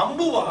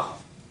अम्बुवाहम्,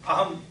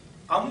 अहम्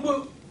अम्बु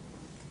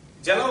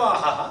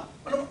जलवाहः,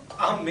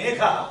 अहं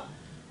मेघः।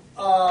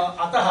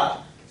 अतः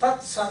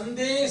तत्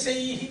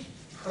सन्देशैः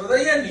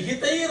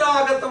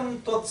हृदयनिहितैरागतं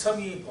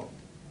त्वत्समीपम्।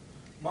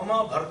 मम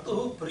भर्तुः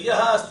प्रियः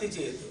अस्ति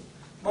चेत्,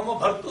 मम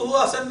भर्तुः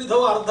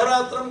असन्निधौ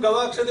अर्धरात्रं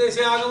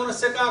गवाक्षदेशे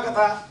आगमनस्य का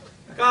कथा,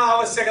 का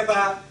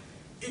आवश्यकता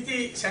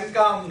इति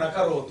शङ्कां न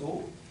करोतु।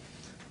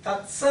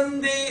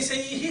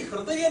 तत्सन्देशैः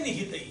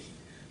हृदयनिहितैः,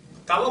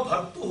 तव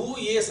भर्तुः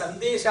ये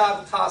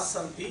सन्देशार्थाः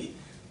सन्ति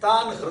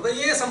तान्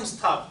हृदये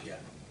संस्थाप्य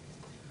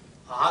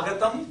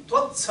आगतं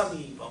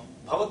त्वत्समीपं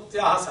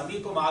भवत्याः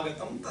समीपम्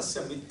आगतं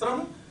तस्य मित्रं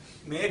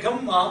मेघं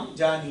मां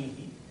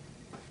जानीहि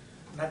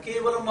न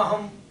केवलम्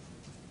अहं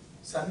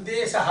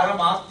सन्देशहर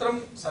मात्रं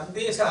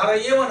सन्देशहर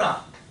एव न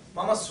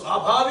मम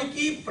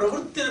स्वाभाविकी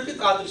प्रवृत्तिरपि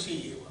तादृशी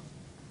एव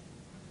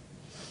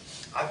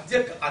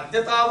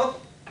अद्य तावत्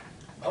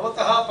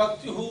भवतः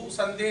पत्युः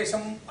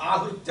सन्देशम्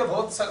आहृत्य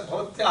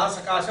भवत्याः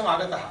सकाशम्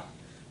आगतः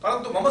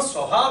परन्तु मम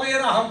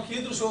स्वभावेन अहं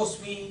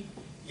कीदृशोऽस्मि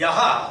यः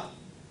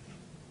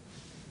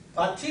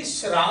पथि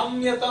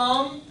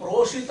श्राम्यतां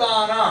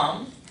प्रोषितानां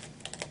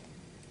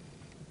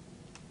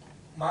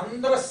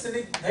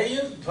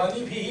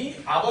मन्द्रस्निग्धैर्ध्वनिभिः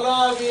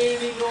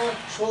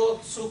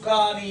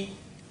अबलावेणिमोक्षोत्सुकानि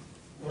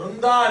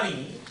वृन्दानि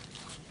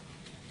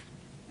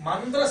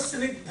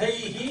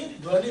मन्द्रस्निग्धैः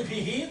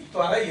ध्वनिभिः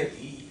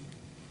त्वरयति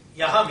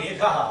यः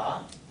मेघः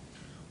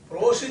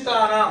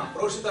प्रोषितानां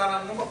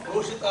नाम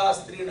प्रोषिता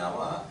स्त्री नाम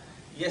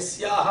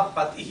यस्याः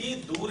पतिः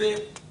दूरे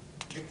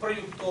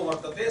विप्रयुक्तो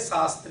वर्तते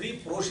सा स्त्री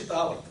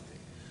प्रोषिता वर्तते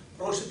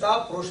प्रोषिता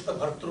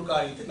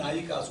प्रोषितभर्तृका इति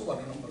नायिकासु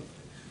वर्णनं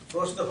वर्तते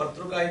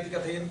प्रोषितभर्तृका इति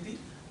कथयन्ति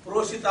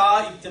प्रोषिता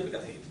इत्यपि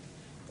कथयन्ति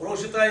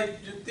प्रोषिता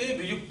इत्युक्ते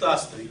वियुक्ता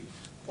स्त्री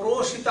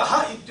प्रोषितः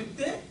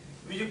इत्युक्ते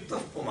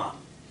वियुक्तः पुमान्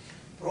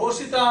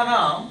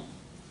प्रोषितानां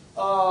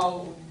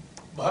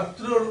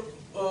भर्तृ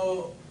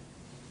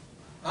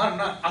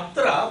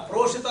अत्र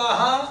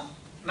प्रोषिताः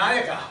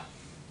नायकाः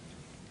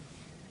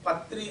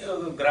पत्नी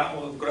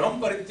गृहं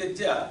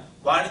परित्यज्य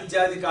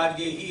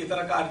वाणिज्यादिकार्यैः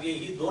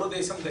इतरकार्यैः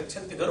दूरदेशं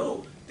गच्छन्ति खलु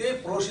ते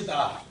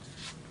प्रोषिताः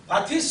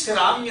पथि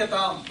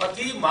श्राम्यतां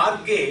पथि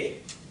मार्गे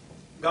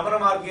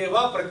गमनमार्गे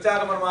वा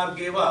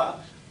प्रत्यागमनमार्गे वा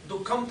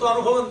दुःखं तु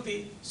अनुभवन्ति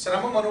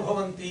श्रमम्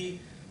अनुभवन्ति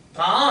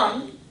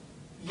तान्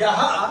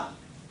यः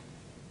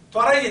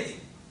त्वरयति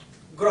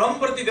गृहं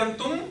प्रति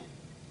गन्तुं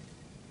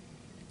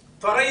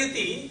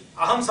त्वरयति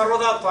अहं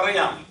सर्वदा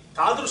त्वरयामि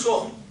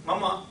तादृशोऽहं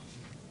मम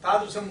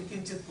तादृशं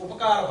किञ्चित्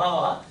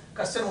उपकारभावः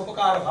कश्चन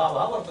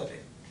उपकारभावः वर्तते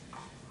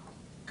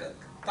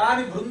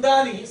तानि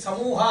वृन्दानि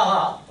समूहाः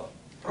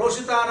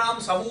प्रोषितानां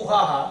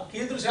समूहाः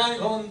कीदृशानि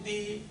भवन्ति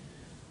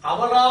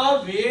अबला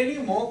वेणि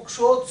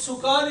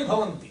मोक्षोत्सुकानि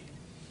भवन्ति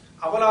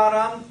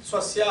अबलानां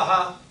स्वस्याः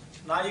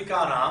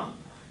नायिकानां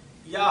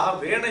याः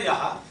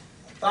वेणयः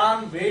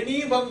तान्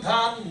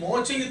वेणीबन्धान्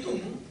मोचयितुं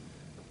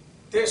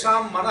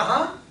तेषां मनः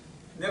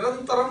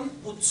निरन्तरम्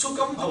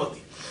उत्सुकं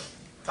भवति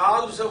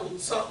तादृश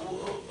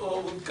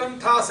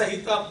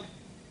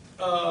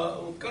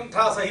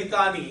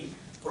उत्कण्ठासहितानि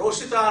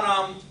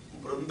प्रोषितानां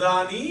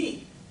वृन्दानि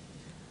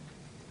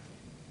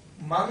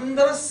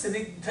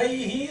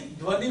मन्द्रस्निग्धैः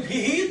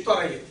ध्वनिभिः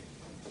त्वरयति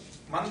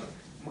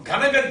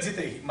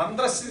घनगर्जितैः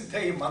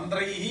मन्द्रस्निग्धैः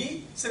मन्द्रैः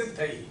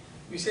स्निग्धैः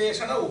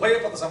विशेषण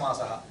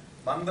उभयपदसमासः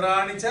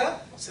मन्द्राणि च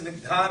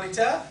स्निग्धानि च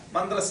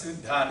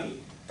मन्द्रस्निग्धानि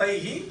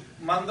तैः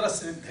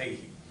मन्द्रस्निग्धैः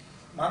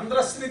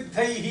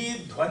मन्द्रस्निग्धैः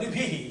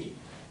ध्वनिभिः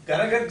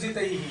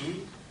घनगर्जितैः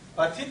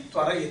पथि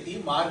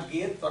त्वरयति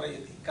मार्गे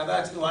त्वरयति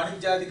कदाचित्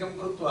वाणिज्यादिकं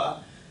कृत्वा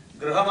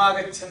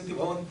गृहमागच्छन्ति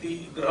भवन्ति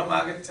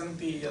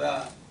गृहमागच्छन्ति यदा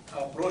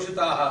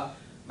प्रोषिताः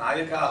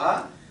नायकाः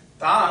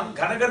तान्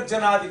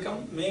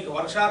घनगर्जनादिकं मेघ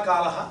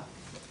वर्षाकालः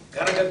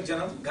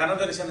घनगर्जनं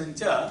घनदर्शनं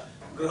च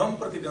गृहं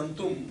प्रति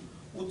गन्तुम्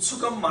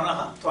उत्सुकं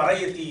मनः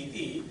त्वरयति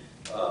इति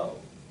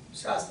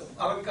शास्त्रम्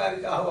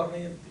अलङ्कारिकाः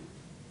वर्णयन्ति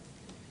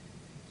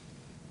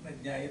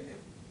न ज्ञायते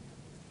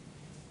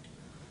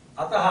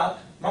अतः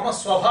मम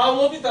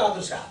स्वभावोऽपि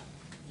तादृशः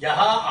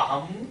यः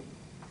अहं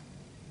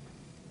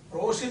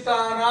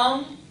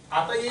प्रोषितानाम्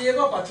अत एव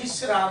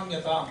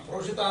पथिश्राम्यतां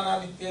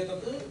प्रोषितानाम्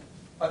इत्येतत्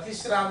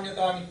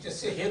पथिश्राम्यताम्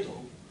इत्यस्य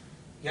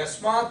हेतुः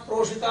यस्मात्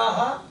प्रोषिताः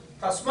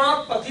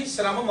तस्मात् पथि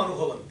श्रमम्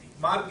अनुभवन्ति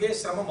मार्गे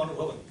श्रमम्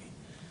अनुभवन्ति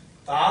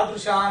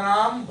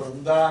तादृशानां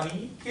वृन्दानि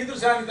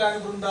कीदृशानि तानि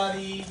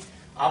वृन्दानि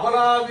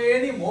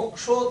अबलावेणि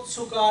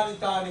मोक्षोत्सुकानि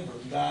तानि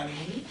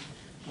वृन्दानि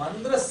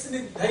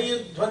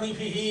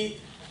मन्द्रस्निग्धैर्ध्वनिभिः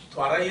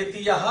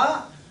त्वरयति यः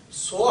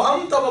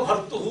सोऽहं तव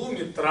भर्तुः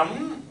मित्रं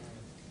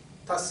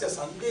तस्य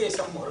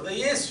सन्देशं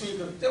हृदये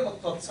स्वीकृत्य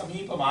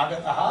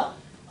त्वत्समीपमागतः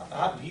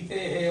अतः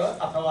भीतेः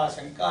अथवा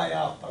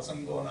शङ्कायाः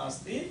प्रसङ्गो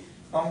नास्ति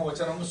मम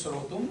वचनं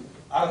श्रोतुम्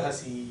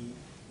अर्हसि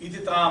इति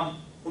ताम्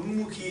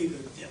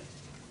उन्मुखीकृत्य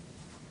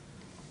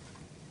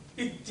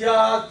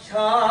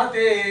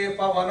इत्याख्याते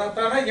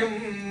पवनतनयं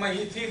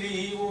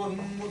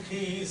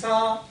मैथिलीवोन्मुखी सा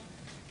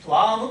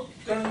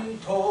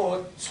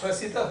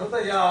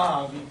त्वामुत्कण्ठोच्छ्वसितहृदया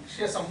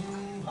वीक्ष्य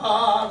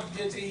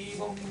सम्भाव्य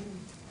चैवम्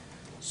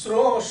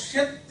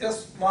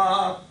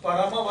श्रोष्यत्यस्मात्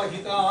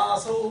परमवहिता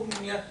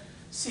सौम्य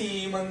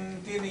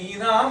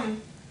सीमन्तिनीनां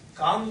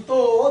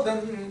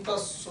कान्तोदन्तः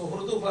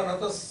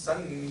सुहृदुपनतः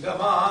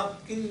सङ्गमात्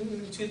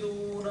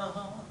किञ्चिदूनः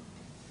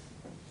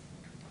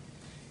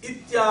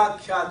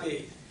इत्याख्याते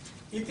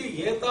इति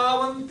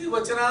एतावन्ति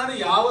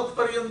वचनानि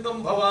यावत्पर्यन्तं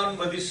भवान्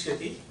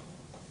वदिष्यति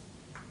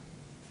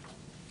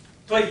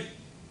त्वयि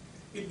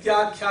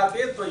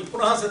इत्याख्याते त्वयि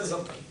पुनः सति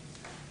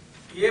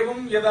सम्पयि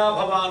एवं यदा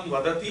भवान्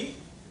वदति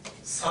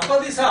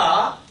सपदि सा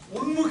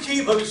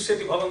उन्मुखी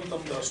भविष्यति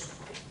भवन्तं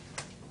द्रष्टुम्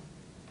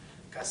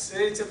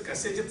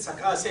कस्यचित्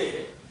सकाशे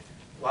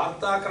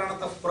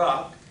वार्ताकरणतः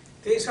प्राक्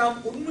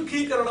तेषाम्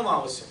उन्मुखीकरणम्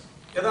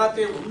आवश्यकं। यदा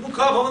ते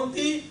उन्मुखा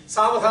भवन्ति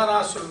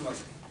सावधानाः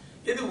शृण्वन्ति।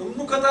 यदि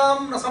उन्मुखतां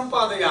न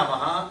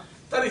सम्पादयामः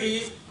तर्हि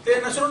ते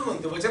न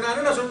शृण्वन्ति,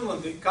 वचनानि न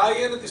शृण्वन्ति,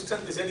 कायेन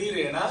तिष्ठन्ति,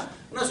 शरीरेण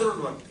न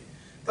शृण्वन्ति।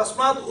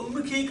 तस्मात्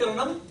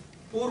उन्मुखीकरणं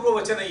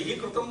पूर्ववचनैः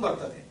कृतं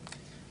वर्तते।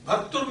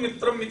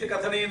 भर्तुर्मित्रम् इति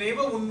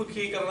कथनेनैव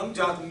उन्मुखीकरणं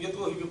जातं।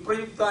 यतोहि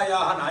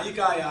विप्रयुक्तायाः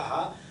नायिकायाः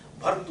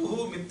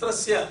भर्तुः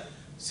मित्रस्य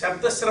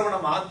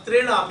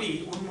शब्दश्रवणमात्रेणापि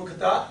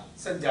उन्मुखता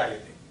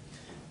सञ्जायते।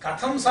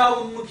 कथं सा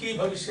उन्मुखी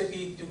भविष्यति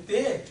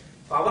इत्युक्ते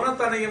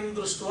पवनतनयं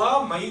दृष्ट्वा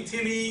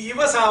मैथिली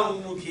इव सा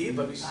उन्मुखी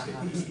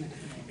भविष्यति।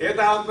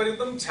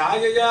 एतावत्पर्यन्तं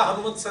छायया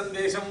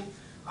हनुमत्सन्देशम्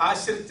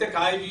आश्रित्य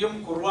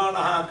काव्यं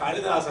कुर्वाणः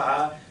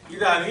कालिदासः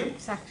इदानीं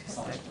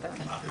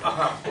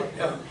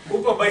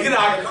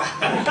उपबहिरागतः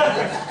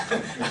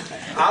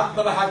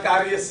आत्मनः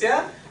कार्यस्य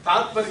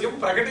तात्पर्यं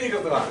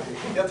प्रकटीकृतवान्।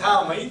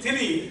 यथा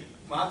मैथिली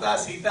माता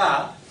सीता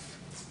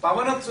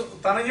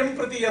पवनतनयं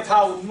प्रति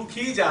यथा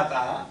उन्मुखी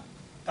जाता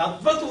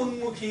तद्वत्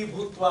उन्मुखी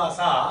भूत्वा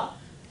सा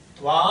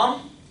त्वाम्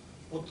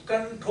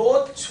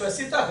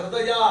उत्कण्ठोच्छ्वसित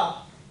हृदया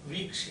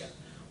वीक्ष्य,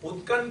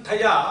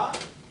 उत्कण्ठया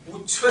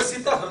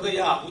उच्छ्वसित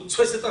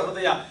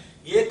हृदया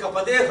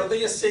एकपदे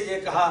हृदयस्य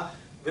एकः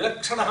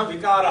विलक्षणः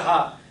विकारः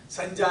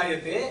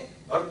सञ्जायते।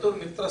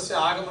 भर्तुर्मित्रस्य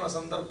आगमन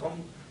सन्दर्भं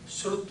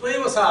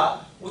श्रुत्वैव सा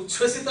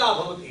उच्छ्वसिता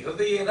भवति,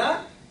 हृदयेन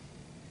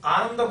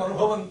आनन्दम्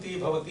अनुभवन्ती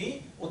भवति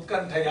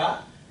उत्कण्ठया।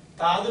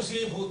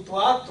 तादृशी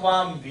भूत्वा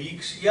त्वां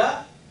वीक्ष्य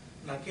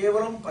न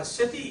केवलं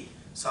पश्यति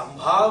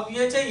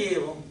संभाव्य च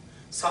एवं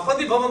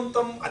सपदि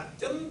भवन्तम्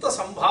अत्यन्त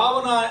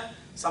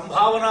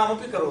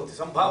संभावनामपि करोति।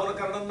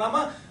 संभावनकरणं नाम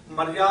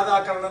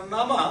मर्यादाकरणं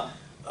नाम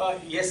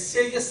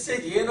यस्य यस्य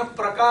येन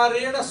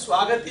प्रकारेण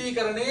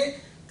स्वागतीकरणे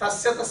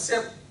तस्य तस्य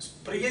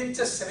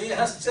प्रियञ्च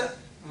स्नेहश्च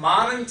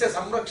मानञ्च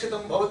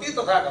संरक्षितं भवति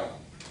तथा करणं।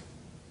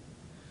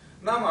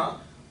 नाम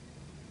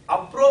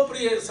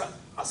अप्रोप्रियेट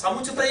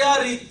समुचितया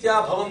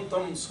रीत्या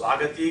भवन्तं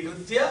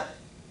स्वागतीकृत्य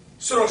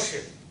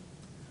श्रोष्यति।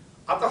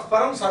 अतः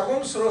परं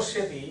सर्वं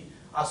श्रोष्यति।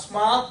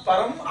 अस्मात्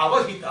परम्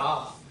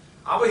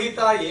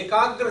अवहिता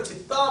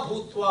एकाग्रचित्ता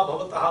भूत्वा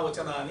भवतः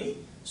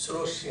वचनानि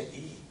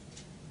श्रोष्यति।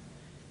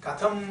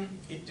 कथम्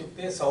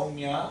इत्युक्ते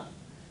सौम्या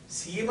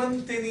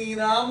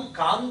सीमन्तिनीनां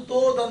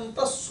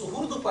कान्तोदन्तः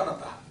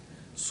सुहृदुपनतः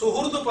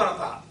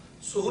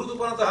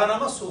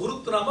नाम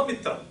सुहृत् नाम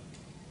मित्रम्,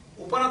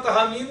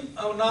 उपनतः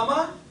नाम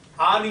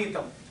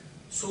आनीतं।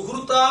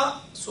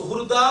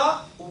 सुहृदा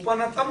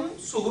उपनतं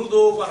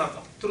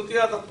सुहृदोपनतं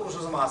तृतीया तत्पुरुष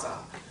समासः।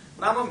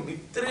 नाम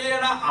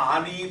मित्रेण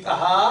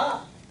आनीतः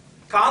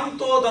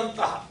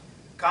कान्तोदन्तः,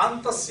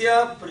 कान्तस्य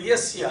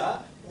प्रियस्य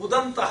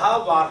उदन्तः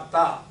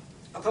वार्ता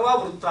अथवा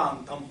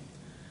वृत्तान्तम्।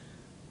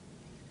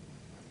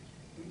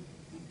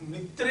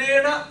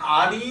 मित्रेण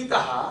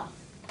आनीतः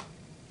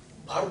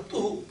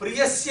भर्तुः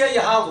प्रियस्य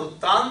यः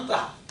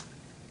वृत्तान्तः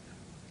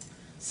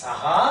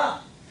सः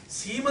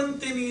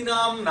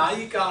सीमन्तिनीनां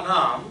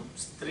नायिकानां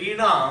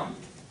स्त्रीणां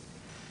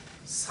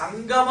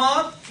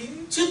संगमात्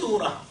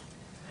किञ्चिदूनः।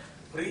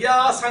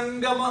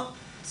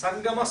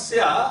 प्रियासंगमस्य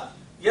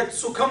यत्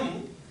सुखं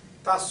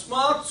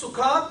तस्मात्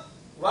सुखात्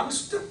वन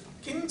स्टेप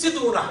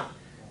किञ्चिदूनः।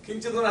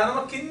 किञ्चिदूनः नाम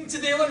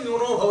किञ्चिदेव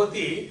न्यूनो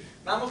भवति।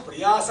 नाम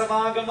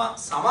प्रियासमागम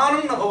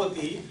समानं न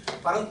भवति,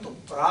 परन्तु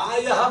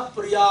प्रायः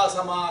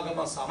प्रियासमागम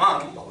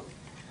समानं भवति।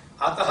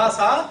 अतः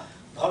सा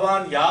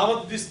भवान्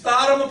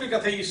यावद्विस्तारमपि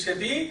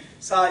कथयिष्यति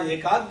सा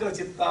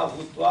एकाग्रचित्ता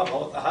भूत्वा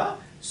भवतः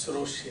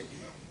श्रोष्यति।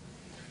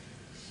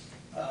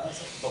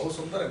 बहु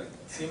सुन्दरम्।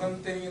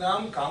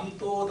 सीमन्तिनीनां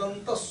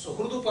कान्तोदन्तः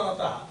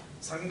सुहृदुपनतः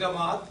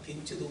संगमात्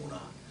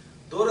किञ्चिदूनः।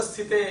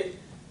 दूरस्थिते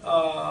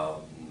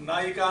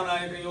नायिका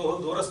नायकयोः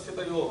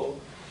दूरस्थितयोः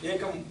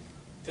एकं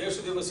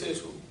तेषु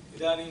दिवसेषु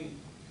इदानीं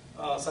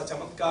स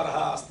चमत्कारः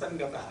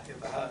अस्तङ्गतः।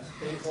 यतः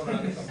टेलिफोन्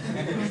आगतं।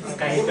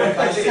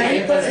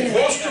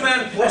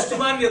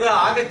 पोस्ट्मान् यदा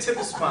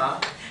आगच्छति स्म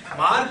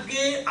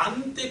मार्गे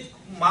अन्ते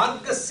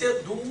मार्गस्य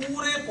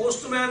दूरे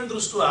पोस्ट्मान्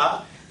दृष्ट्वा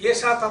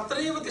एषा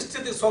तत्रैव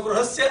तिष्ठति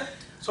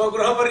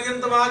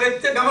स्वगृहपर्यन्तम्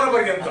आगत्य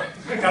गमनपर्यन्तं।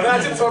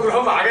 कदाचित्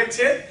स्वगृहम्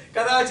आगच्छेत्,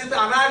 कदाचित्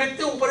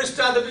अनागत्य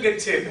उपरिष्टादपि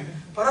गच्छेत्,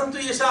 परन्तु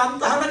एषा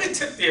अन्तः न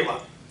गच्छत्येव।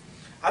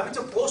 अपि च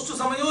पोस्ट्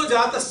समयो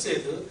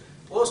जातश्चेत्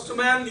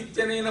पोस्ट्मान्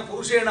इत्यनेन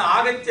पुरुषेण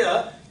आगत्य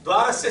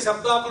द्वारस्य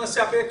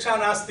शब्दापनस्य अपेक्षा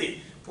नास्ति,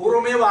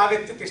 पूर्वमेव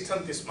आगत्य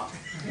तिष्ठन्ति स्म।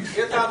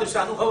 एतादृश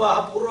अनुभवः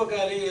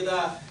पूर्वकाले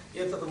यदा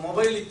एतत्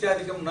मोबैल्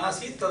इत्यादिकं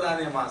नासीत्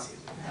तदानीम् आसीत्।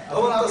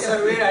 भवन्तः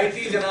सर्वे IT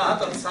जनाः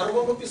तत्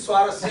सर्वमपि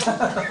स्वारस्यं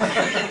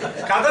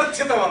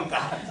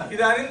कदर्थितवन्तः।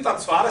 इदानीं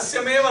तत्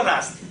स्वारस्यमेव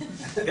नास्ति।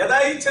 यदा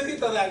इच्छति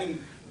तदानीं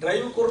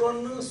ड्रैव्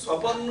कुर्वन्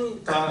स्वपन्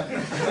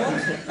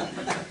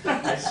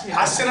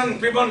अश्नन्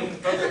पिबन्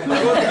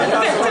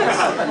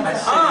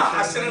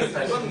अश्नन्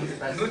पिबन्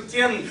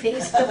नृत्यन्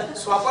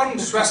स्वपन्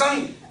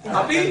श्वसन्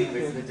अपि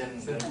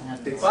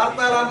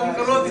वार्तालापं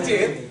करोति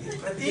चेत्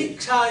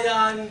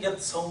प्रतीक्षायां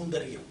यत्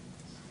सौन्दर्यं,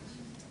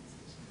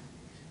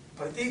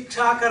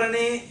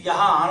 प्रतीक्षाकरणे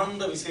यः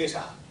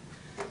आनन्दविशेषः,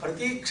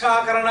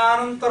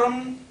 प्रतीक्षाकरणानन्तरं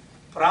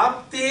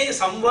प्राप्ते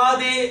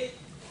संवादे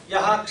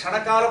यः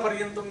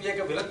क्षणकालपर्यन्तम् एक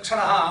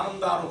विलक्षणः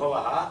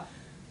आनन्दानुभवः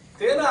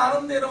तेन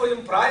आनन्देन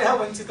वयं प्रायः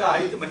वञ्चिताः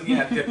इति मन्ये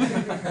अद्यत्वे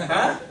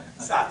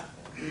साधु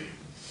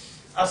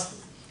अस्तु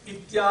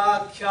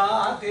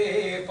इत्याख्याते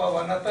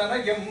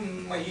पवनतनयं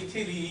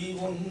मैथिली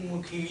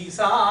उन्मुखी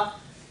सा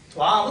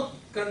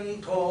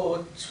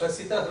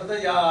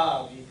त्वामुत्कण्ठोच्छ्वसितहृदया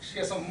वीक्ष्य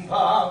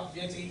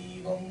सम्भाव्य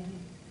जीवम्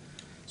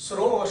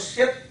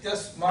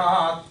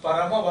श्रोष्यत्यस्मात्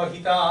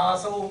परमवहिता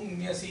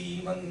सौम्य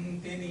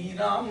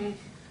सीमन्तिनीनां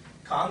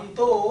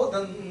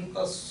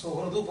कान्तोदन्तः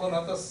सुहृदु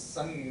पुनतः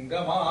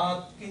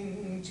सङ्गमात्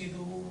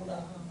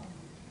किञ्चिदूनः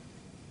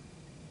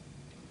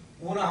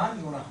ऊनः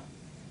न्यूनः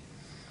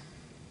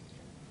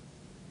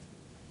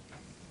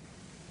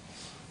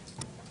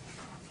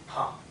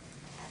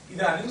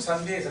इदानीं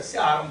सन्देशस्य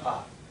आरम्भः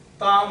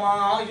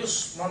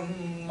तामायुष्मन्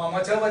मम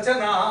च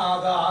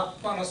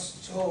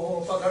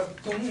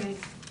वचनादात्मनश्चोपकर्तुं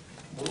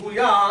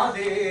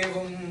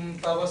ब्रूयादेवं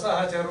तव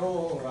सहचरो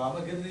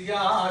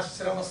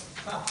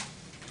रामगिर्याश्रमस्थः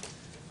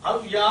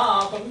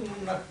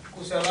अव्यापन्नः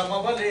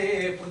कुशलमबले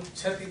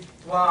पृच्छति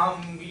त्वां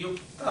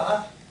वियुक्तः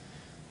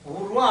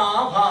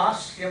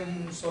पूर्वाभाष्यं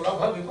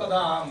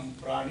सुलभविपदां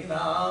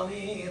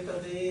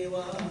प्राणिनामेतदेव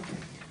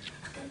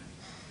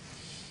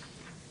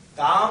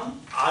ताम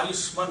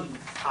आयुष्मन्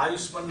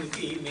आयुष्मन्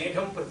इति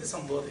मेघं प्रति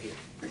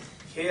संबोधयति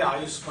हे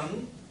आयुष्मन्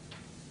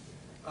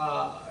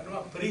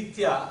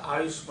प्रीत्या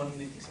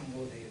आयुष्मन् इति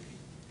संबोधयति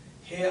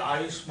हे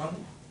आयुष्मन्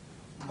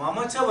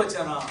मम च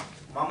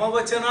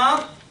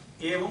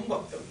वचनात् एवं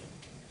वक्तव्यं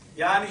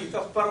यानि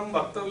इतः परं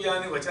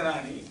वक्तव्यानि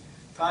वचनानि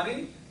तानि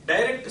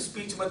डैरेक्ट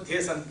स्पीच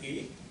मध्ये सन्ति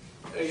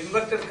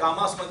इन्वर्टेड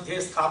कामास्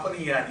मध्ये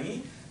स्थापनीयानि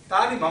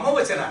तानि मम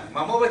वचनानि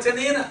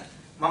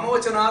मम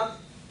वचनात्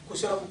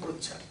कुशलं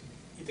पृच्छ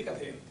इति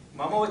कथयन्ति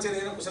मम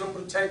वचनेन कुशलं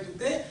पृच्छ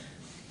इत्युक्ते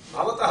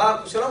भवतः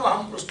कुशलम्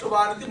अहं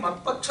पृष्टवान् इति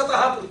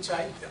मत्पक्षतः पृच्छ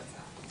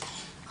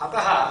इत्यर्थः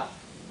अतः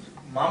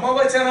मम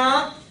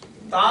वचनात्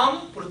तां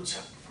पृच्छ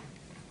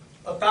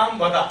तां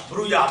वद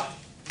ब्रूयात्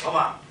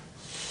भवान्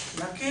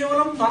न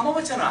केवलं मम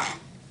वचनात्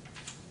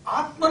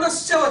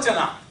आत्मनश्च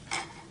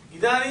वचनात्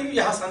इदानीं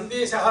यः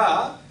सन्देशः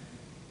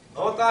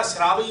भवता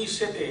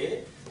श्रावयिष्यते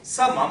स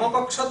मम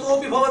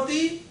पक्षतोऽपि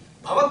भवति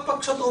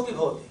भवत्पक्षतोऽपि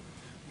भवति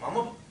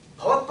मम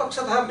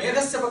भवत्पक्षतः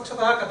मेघस्य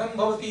पक्षतः कथं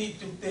भवति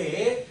इत्युक्ते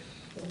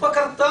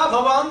उपकर्ता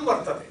भवान्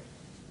वर्तते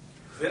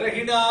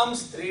विरहिणां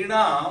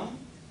स्त्रीणां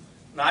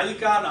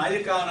नायिका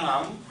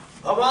नायकानां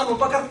भवान्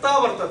उपकर्ता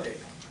वर्तते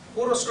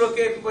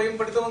पूर्वश्लोके वयं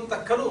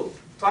पठितवन्तः खलु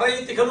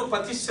त्वरयति खलु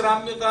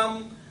पतिश्राम्यतां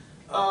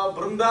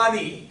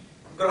बृन्दानि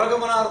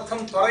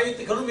गृहगमनार्थं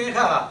त्वरयति खलु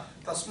मेघः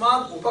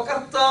तस्मात्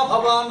उपकर्ता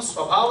भवान्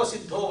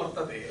स्वभावसिद्धो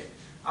वर्तते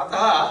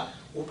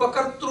अतः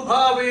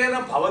उपकर्तृभावेन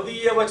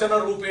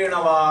भवदीयवचनरूपेण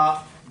वा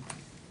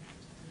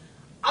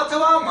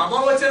अथवा मम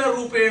वचन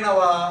रूपेण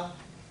वा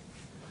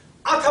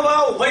अथवा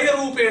उभय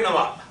रूपेण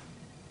वा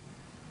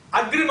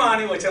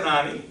अग्रिमानि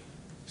वचनानि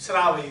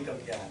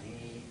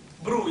श्रावयितव्यानि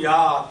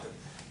ब्रूयात्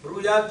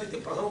ब्रूयात् इति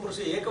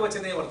प्रथमपुरुषे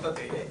एकवचने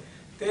वर्तते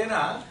तेन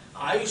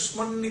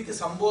आयुष्मन् इति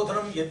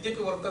सम्बोधनं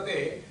यद्यपि वर्तते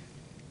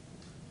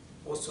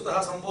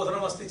वस्तुतः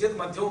सम्बोधनम् अस्ति चेत्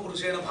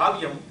मध्यमपुरुषेण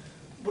भाव्यं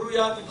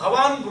ब्रूयात्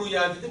भवान्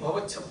ब्रूयात् इति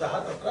भवच्छब्दः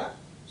तत्र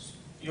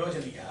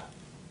योजनीयः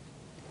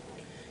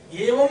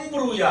एवं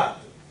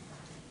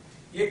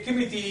ब्रूयात् ये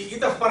किमिति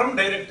इतः परं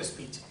डायरेक्ट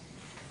स्पीच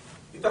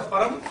इतः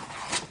परं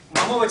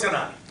मम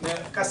वचनानि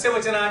कस्य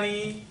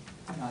वचनानि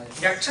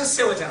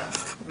यक्षस्य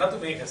वचनानि न तु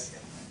मेघस्य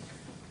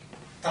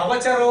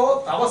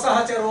तव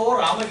सहचरो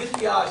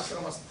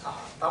रामगिर्याश्रमस्थः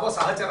तव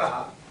सहचरः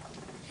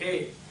हे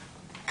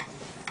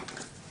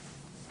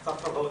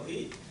तत्र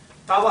भवति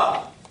तव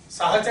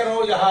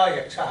सहचरो यः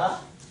यक्षः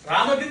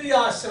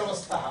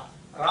रामगिर्याश्रमस्थः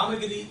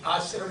रामगिरि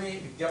आश्रमे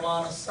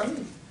विद्यमानः सन्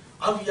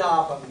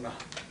अव्यापन्नः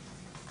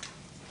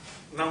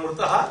न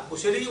मृतः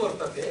कुशली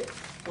वर्तते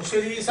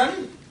कुशली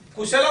सन्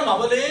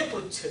कुशलमबले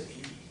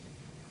पृच्छति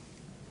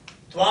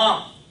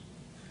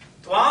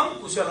त्वां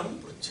कुशलं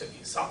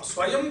पृच्छति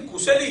स्वयं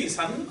कुशली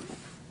सन्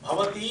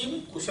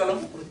भवतीं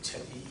कुशलं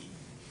पृच्छति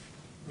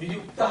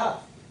वियुक्तः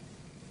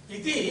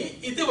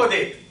इति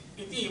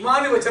वदेत् इति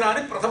इमानि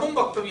वचनानि प्रथमं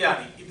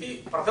वक्तव्यानि इति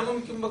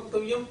प्रथमं किं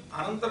वक्तव्यम्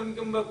अनन्तरं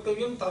किं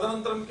वक्तव्यं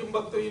तदनन्तरं किं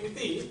वक्तव्यम्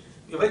इति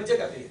विभज्य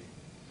कथयति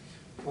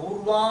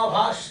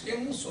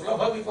पूर्वाभाष्यं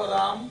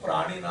सुलभविपदां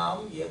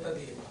प्राणिनाम्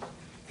एतदेव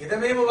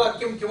इदमेव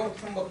वाक्यं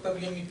किमर्थं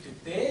वक्तव्यम्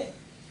इत्युक्ते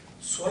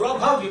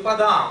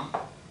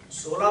सुलभविपदां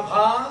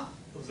सुलभा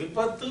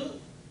विपत्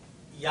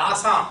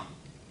यासां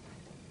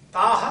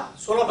ताः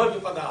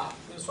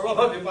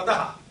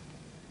सुलभविपदाः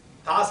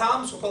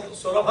तासां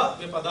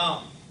सुलभविपदां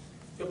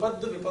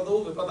विपद् विपदौ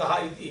विपदः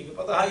इति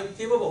विपदः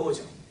इत्येव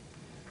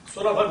बहुवचनं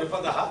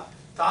सुलभविपदः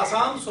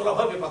तासां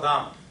सुलभविपदां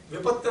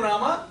विपत्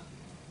नाम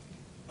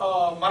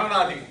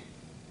मरणादि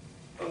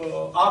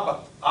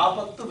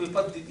आपत्तु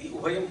विपत् इति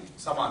उभयं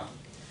समानम्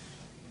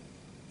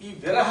ఈ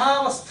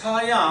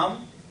విరహావస్థాయాం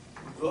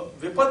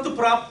విపత్తు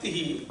ప్రాప్తిః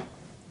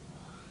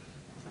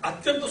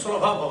అత్యంత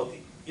సులభా భవతి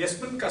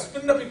యస్మిన్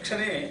కస్మిన్నపి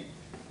క్షణే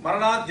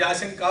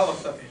మరణాద్యాశంకా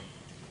వర్తతే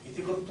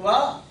इति कृत्वा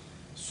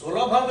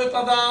సులభ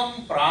విపదాం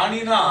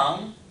ప్రాణినాం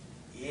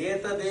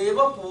ఏతదేవ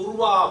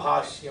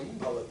పూర్వాభాష్యం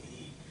భవతి.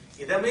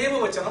 ఇదమేవ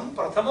వచనం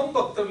ప్రథమం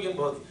వక్తవ్యం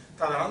భవతి.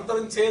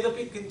 తదనంతరం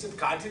చేదపి కించిత్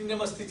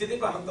కాఠిన్యమస్తి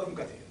చేదపి అనంతరం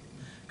కథయతి.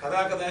 కదా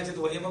కదాచిత్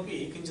వయమపి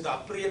కించిత్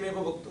అప్రియమేవ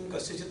వక్తుం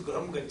కస్యచిత్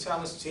గృహం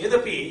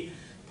గచ్చామశ్చేదపి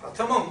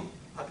ప్రథమం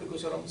అపి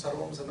కుశలం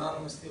సర్వం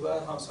సదానమస్తి వా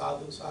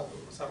సాధు సాధు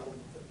సర్వం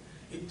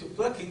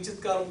ఇత్యుక్త్వా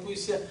కించిత్ కాలం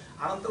ఉపవిశ్య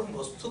అనంతరం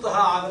వస్తుతః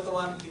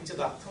ఆగతవాన్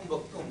కించిత్ అర్థం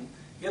వక్తుం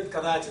యత్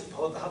కదాచిత్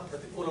భవతః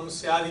ప్రతికూలం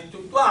స్యాద్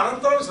ఇత్యుక్త్వా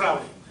అనంతరం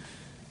శ్రావణీయం.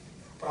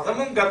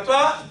 ప్రథమం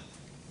గత్వా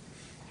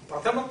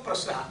ప్రథమ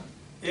ప్రశ్న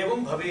ఏవం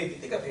భవేత్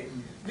ఇతి కథయతి.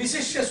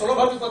 విశిష్య సులభ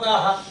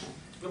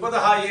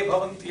విపదः ఏ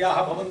భవంతి యాः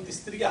భవంతి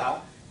స్త్రియः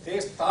ते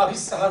ताभिः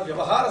सह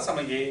व्यवहार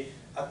समये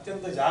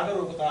अत्यंत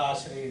जागरूकता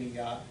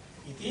आश्रयणीया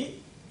इति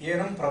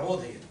एनं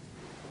प्रबोधयति.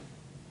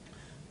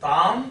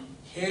 तां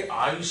हे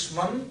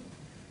आयुष्मन्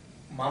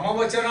मम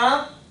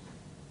वचनात्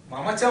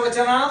मम च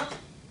वचनात्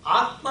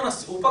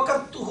आत्मनस्य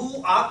उपकर्तुः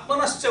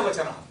आत्मनश्च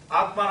वचनात्.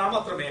 आत्मा नाम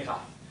अत्र मेघः.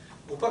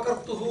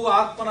 उपकर्तुः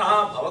आत्मनः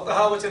भवतः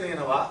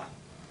वचनेन वा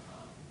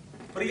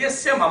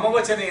प्रियस्य मम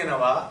वचनेन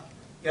वा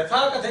यथा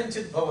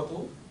कथञ्चित् भवतु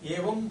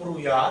एवं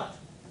ब्रूयात्.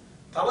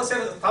 तव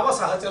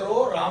सहचरो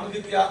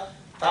रामगिर्या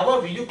तव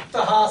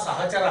वियुक्तः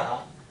सहचरः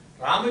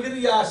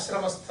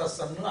रामगिर्याश्रमस्थः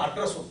सन्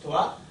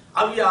अड्रसुत्वा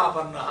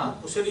अव्यापन्नः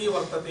कुशली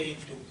वर्तते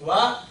इत्युक्त्वा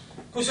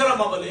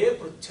कुशलमबले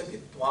पृच्छति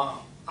त्वाम्.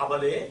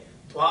 अबले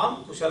त्वां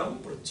कुशलं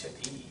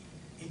पृच्छति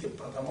इति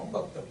प्रथमं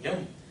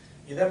वक्तव्यम्.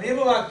 इदमेव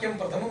वाक्यं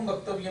प्रथमं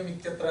वक्तव्यम्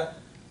इत्यत्र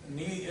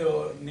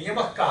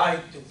नियमः कः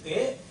इत्युक्ते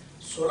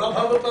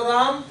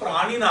सुलभविपदां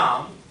प्राणिनां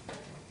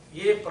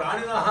ये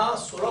प्राणिनः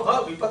सुलभ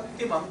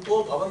विपत्तिमन्तो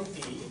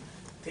भवन्ति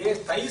ते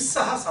तैः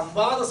सह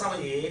संवाद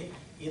समये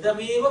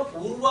इदमेव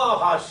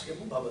पूर्वाभाष्यं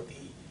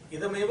भवति.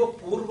 इदमेव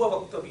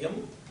पूर्ववक्तव्यम्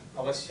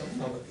अवश्यं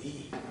भवति.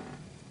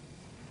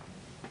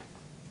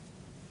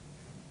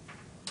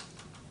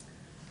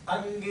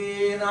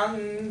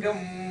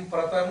 अंगेनांगं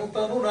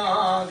प्रतनुतनुना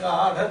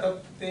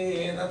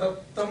गाढतप्तेन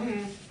तप्तं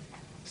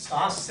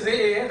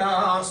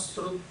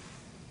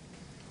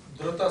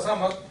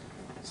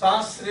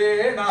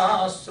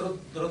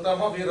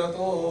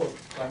साश्रेणाश्रुद्रुतमविरतो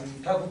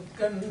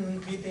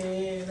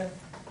कण्ठमुत्कण्ठितेन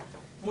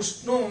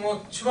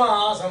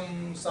उष्णोच्छ्वासं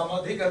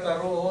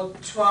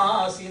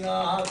समधिकतरोच्छ्वासिना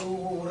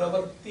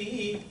दूरवर्ती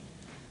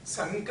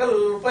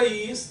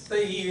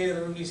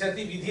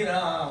संकल्पैस्तैर्विशति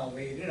विधिना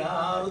वैरिणा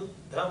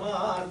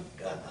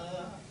रुद्धमार्गः.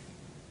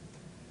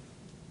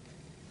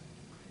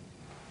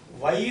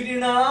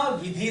 वैरिणा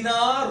विधिना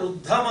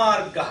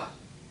रुद्धमार्गः.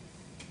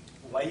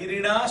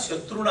 वैरिणा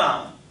शत्रुणा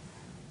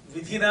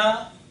विधिना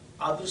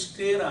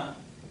अदृष्टेन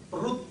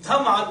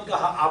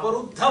रुद्धमार्गः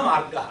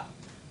अवरुद्धमार्गः.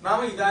 नाम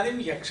इदानीं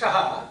यक्षः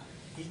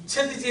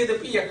इच्छति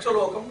चेदपि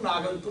यक्षलोकं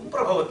नागन्तुं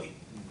प्रभवति.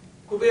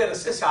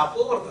 कुबेरस्य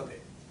शापो वर्तते.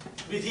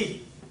 विधि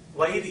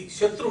वैरि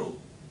शत्रुः.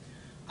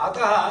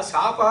 अतः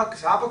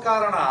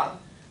शापकारणात्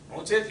नो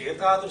चेत्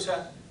एतादृश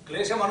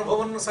क्लेशम्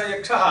अनुभवन् स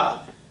यक्षः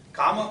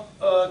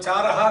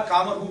कामचारः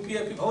कामरूपी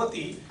अपि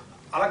भवति,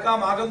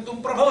 अलकाम् आगन्तुं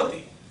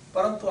प्रभवति.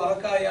 परन्तु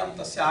अलकायां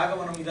तस्य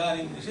आगमनम्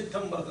इदानीं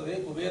निषिद्धं वर्तते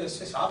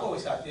कुबेरस्य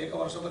शापवशात्.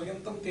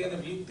 एकवर्षपर्यन्तं तेन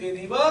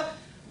वियुक्तेनैव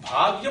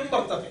भाव्यं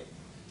वर्तते.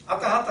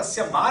 अतः तस्य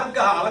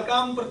मार्गः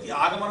अलकां प्रति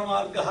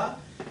आगमनमार्गः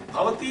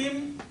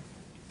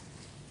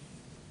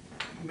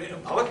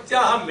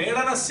भवत्याः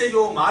मेलनस्य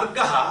यो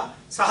मार्गः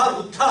सः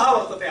रुद्धः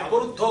वर्तते,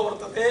 अवरुद्धो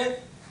वर्तते,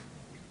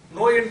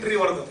 नो एंट्री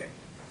वर्तते.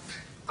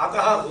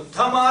 अतः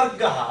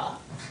रुद्धमार्गः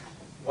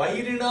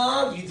वैरिणा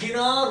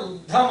विधिना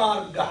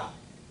रुद्धमार्गः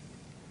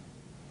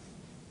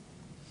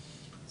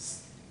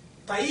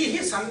तैः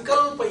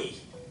संकल्पैः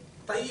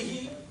तैः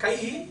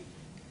कैः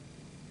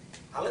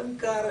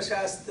अलंकार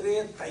शास्त्रे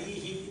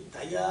तैः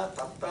तया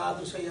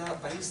तत्तादृशया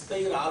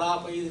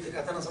तैस्तैरालापैः इति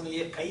कथन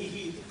समये कैः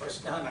इति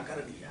प्रश्नः न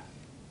करणीयः.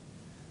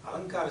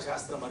 अलंकार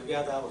शास्त्र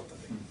मर्यादा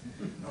वर्तते.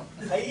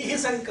 कैः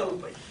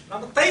संकल्पैः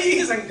नाम तैः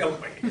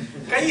संकल्पैः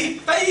कैः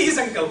तैः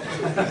संकल्पैः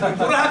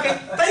पुनः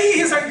तैः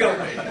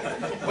संकल्पैः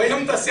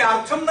वयं तस्य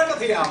अर्थं न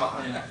कथयामः.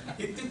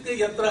 इत्युक्ते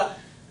यत्र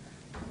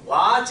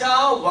वाचा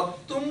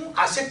वक्तुम्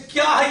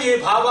अशक्याः ये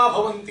भावाः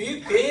भवन्ति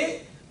ते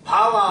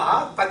भावाः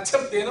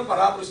तच्छब्देन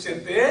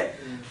परामृश्यन्ते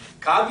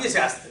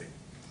काव्यशास्त्रे.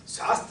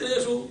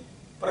 शास्त्रेषु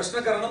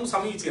प्रश्नकरणं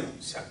समीचीनं,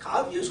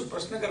 काव्येषु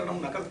प्रश्नकरणं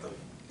न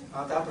कर्तव्यम्.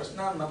 अतः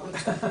प्रश्नान् न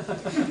पृच्छन्तु.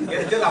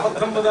 यद्यद्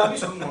अबद्धं वदामि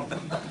शृण्वन्तु.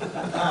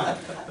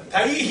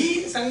 तैः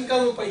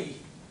संकल्पैः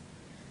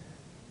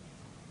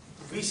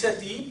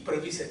विशति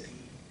प्रविशति.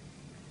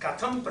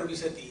 कथं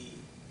प्रविशति?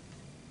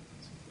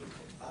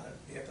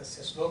 एतस्य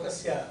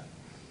श्लोकस्य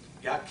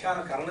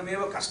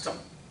व्याख्यानकरणमेव कष्टम्.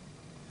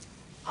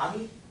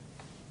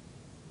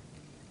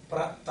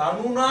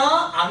 तनुना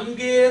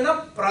अंगेन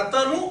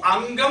प्रतनु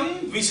अंगं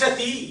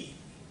विशति.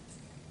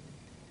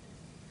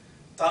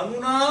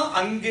 तनुना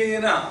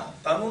अंगेन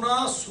तनुना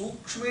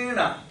सूक्ष्मेण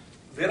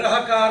विरह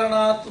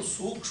कारणात्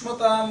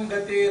सूक्ष्मतां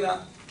गतेन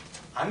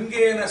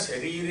अंगेन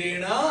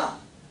शरीरेण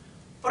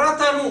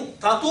प्रतनु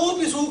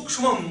ततोपि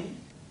सूक्ष्मम्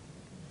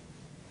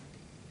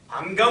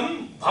अंगं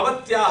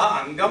भवत्याः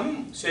अंगं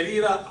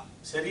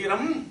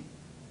शरीरं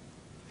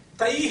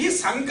तैः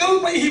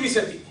संकल्पैः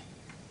विशति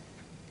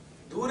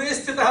दूरे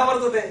स्थितः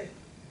वर्तते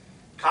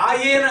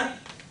कायेन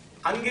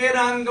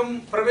अंगेनांगं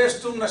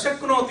प्रवेष्टुं न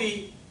शक्नोति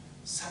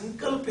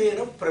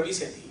संकल्पेन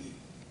प्रविशति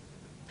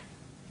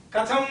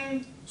कथं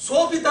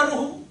सोऽपि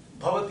तनुः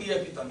भवति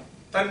अपि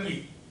तन्वी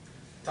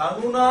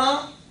तनुना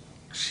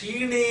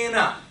क्षीणेन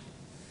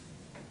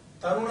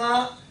तनुना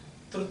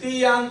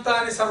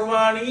तृतीयान्तानि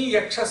सर्वाणि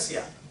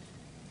यक्षस्य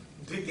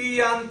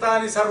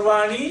द्वितीयान्तानि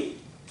सर्वाणि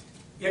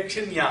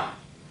यक्षिण्याः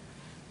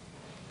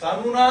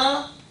तनुना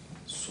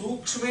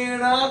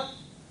सूक्ष्मेण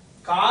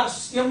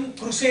कार्श्यं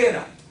कृशेन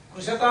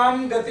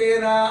कृशतां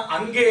गतेन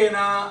अंगेन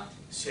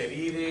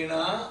शरीरेण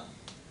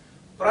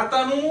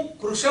प्रतनु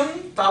कृशं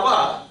तव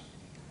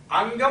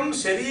अंगं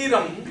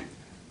शरीरं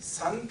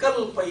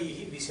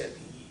संकल्पैः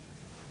विशति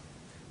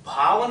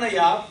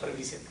भावनया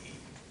प्रविशति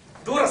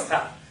दूरस्थ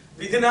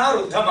विधिना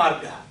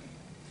रुद्धमार्गः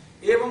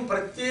एवं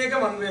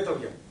प्रत्येकम्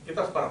अन्वेतव्यम्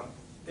इतः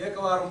परम्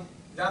एकवारं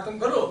ज्ञातं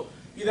खलु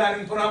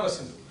इदानीं पुनः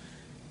पश्यन्तु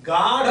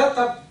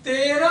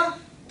गाढतप्तेन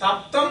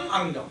तप्तम्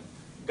अंगं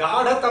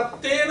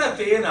गाढतप्तेन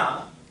तेन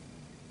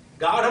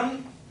गाढम्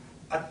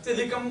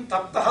अत्यधिकं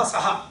तप्तः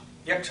सः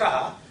यक्षः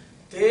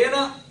तेन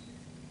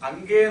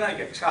अंगेन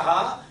यक्षः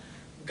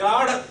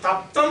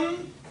गाढतप्तं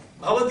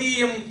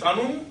भवदीयं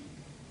तनुं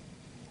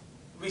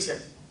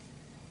विशति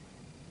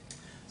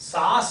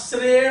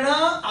सहस्रेण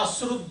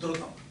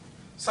अश्रुद्रुतं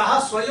सः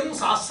स्वयं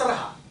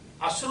सहस्रः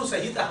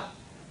अश्रुसहितः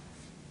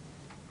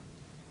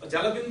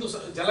जलबिंदु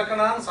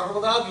जलकणान्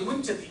सर्वदा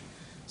विमुञ्चति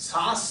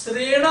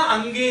सहस्रेण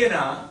अंगेन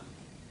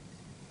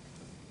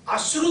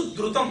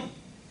अश्रुद्रुतं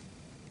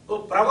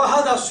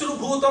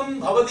प्रवहदश्रुभूतं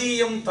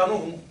भवदीयं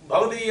तनुः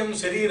भवदीयं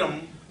शरीरं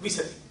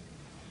विशति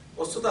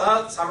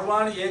वस्तुतः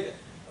सर्वाणि एक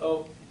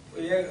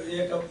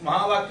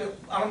महावाक्य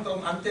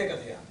अनन्तरम् अन्ते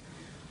कथयामि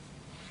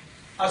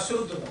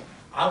अश्रुद्रुतम्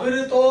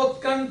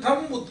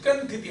अविरतोत्कण्ठम्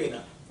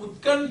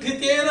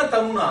उत्कण्ठितेन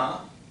तनुना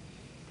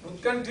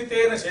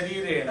उत्कण्ठितेन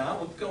शरीरेण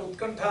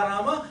उत्कण्ठा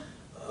नाम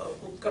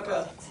उत्कट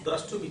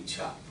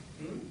द्रष्टुमिच्छा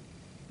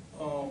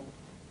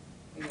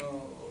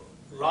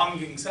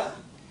longings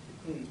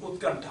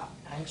उत्कण्ठा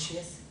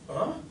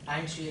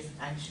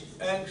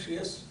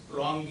anxious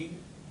longing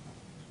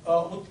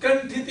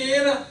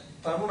उत्कण्ठितेन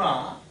तनुना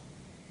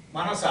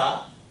मनसा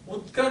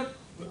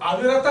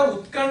अविरत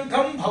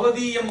उत्कण्ठं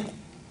भवदीयं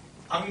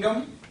अंगं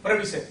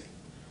प्रविशति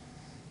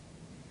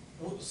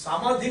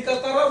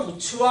समधिकतर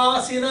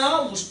उच्छ्वासिना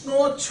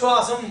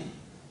उष्णोच्छ्वासं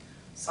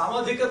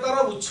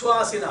समधिकतर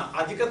उच्छ्वासिना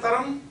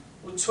अधिकतरं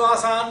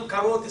उच्छ्वासान्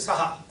करोति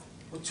सः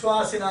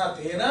उच्छ्वासिना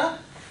तेन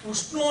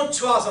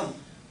उष्णोच्छ्वासं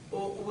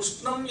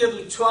उष्णं यद्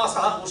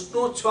उच्छ्वासः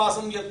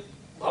उष्णोच्छ्वासं यद्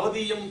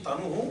भवदीयं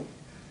तनुः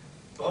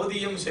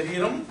भवदीयं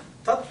शरीरं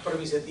तत्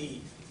प्रविशति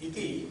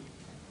इति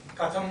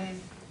कथं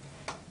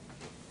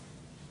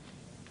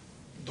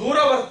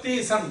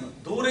दूरवर्ती सन्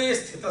दूरे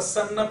स्थितः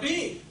सन्नपि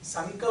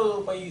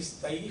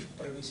संकल्पैस्तैः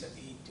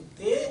प्रविशति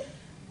इत्युक्ते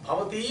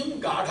भवतीं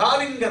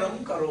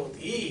गाढालिङ्गनं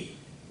करोति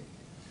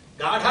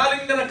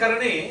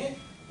गाढालिङ्गनकरणे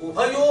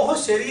उभयोः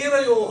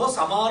शरीरयोः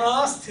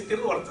समाना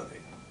स्थितिर्वर्तते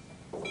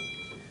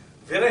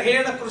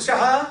विरहेण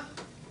कृशः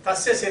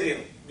तस्य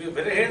शरीरं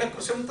विरहेण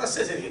कृशं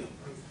तस्य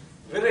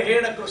शरीरं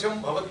विरहेण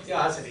कृशं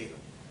भवत्याः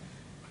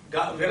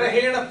शरीरं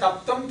विरहेण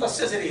तप्तं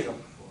तस्य शरीरं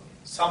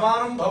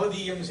समानं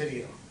भवदीयं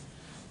शरीरं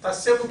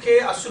तस्य मुखे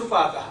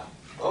अश्रुपातः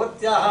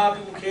भवत्याः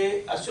अपि मुखे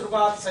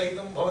अश्रुपात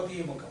सहितं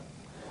भवती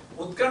मुखम्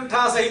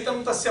उत्कण्ठा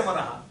सहितं तस्य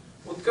मनः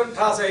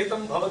उत्कण्ठा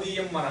सहितं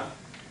भवदीयं मनः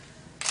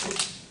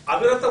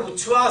अविरत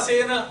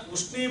उच्छ्वासेन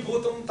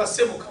उष्णीभूतं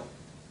तस्य मुखम्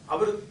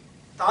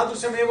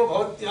तादृशमेव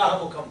भवत्याः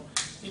मुखम्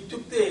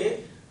इत्युक्ते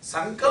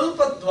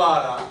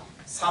संकल्पद्वारा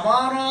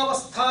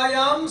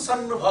समानावस्थायां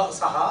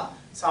सः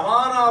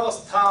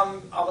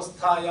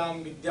समानावस्थायां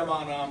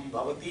विद्यमानां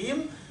भवतीं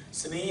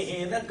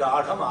स्नेहेन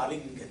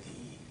गाढमालिङ्गति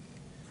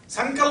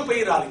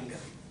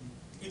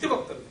संकल्पैरालिङ्गति इति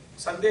वक्तव्यं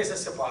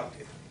सन्देशस्य पार्ट्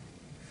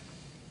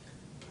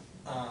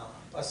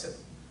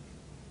पश्यतु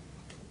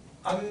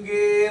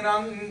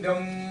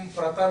अंगेनांगं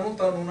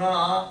प्रतनुतनुना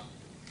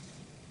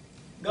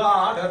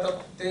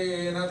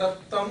गाढतप्तेन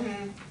तप्तं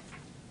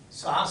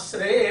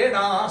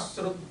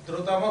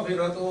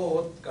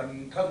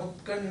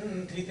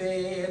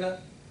सहस्रेणाश्रुद्रुतमभिरतोत्कण्ठमुत्कण्ठितेन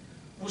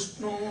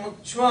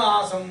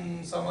उष्णोच्छ्वासं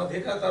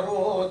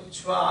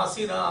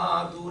समधिकतरोच्छ्वासिना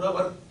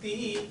दूरवर्ती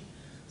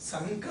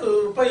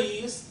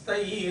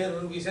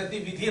संकल्पैस्तैर्विशति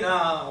विधिना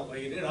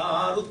वैरिणा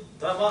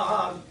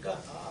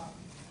रुद्धमार्गः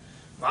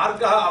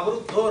मार्गः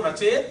अवरुद्धो न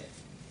चेत्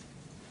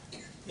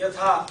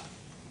यथा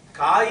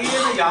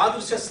कायेन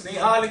यादृश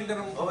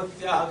स्नेहालिङ्गनं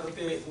भवत्याः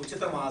कृते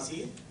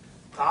उचितमासीत्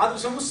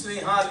तादृशं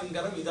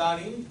स्नेहालिङ्गनम्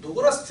इदानीं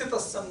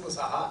दूरस्थितः सन्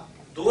सः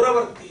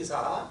दूरवर्ती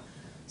सः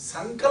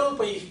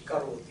संकल्पैः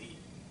करोति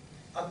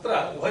अत्र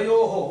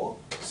उभयोः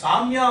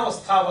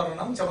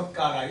साम्यावस्थावर्णनं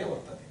चमत्काराय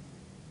वर्तते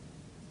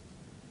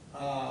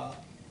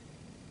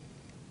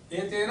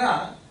एतेन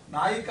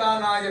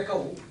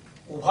नायिकानायकौ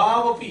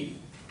उभावपि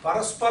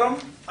परस्परम्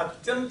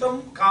अत्यन्तं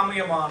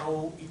कामयमानौ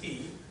इति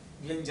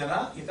व्यञ्जन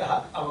इतः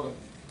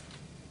अवगम्यते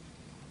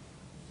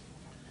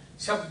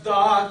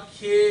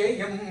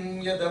शब्दाख्येयं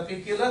यदपि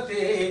किल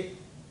ते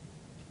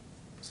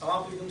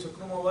समापयितुं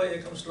शक्नुमो वा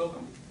एकं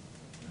श्लोकम्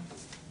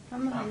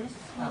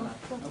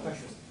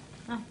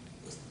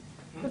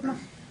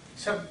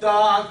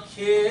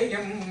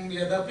शब्दाख्येयं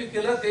यदपि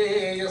किल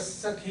ते यः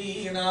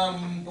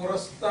सखीनां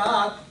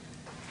पुरस्तात्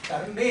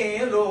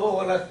कर्णे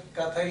लोलः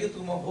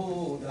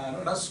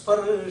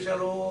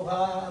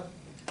कथयितुमभूदानस्पर्शलोभात्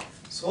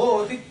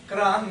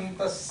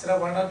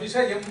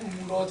सोऽतिक्रान्तश्रवणविषयं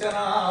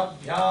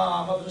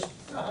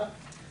लोचनाभ्यामदृष्टः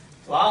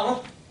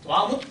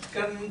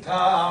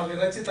त्वामुत्कण्ठा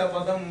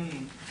विरचितपदं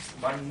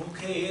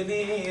मन्मुखे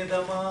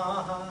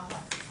नेदमाः।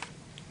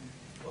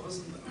 बहु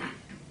सुन्दरम्।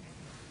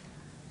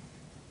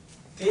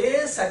 ते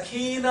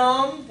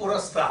सखीनां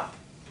पुरस्तात्,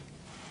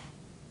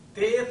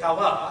 ते तव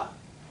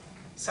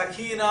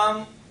सखीनां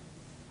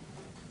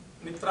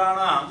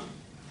मित्राणां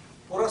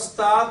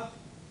पुरस्तात्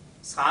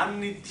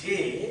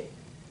सान्निध्ये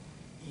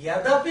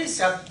यदपि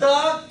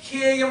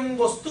शब्दाख्येयं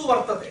वस्तु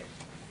वर्तते,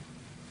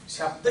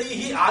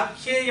 शब्दैः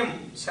आख्येयं,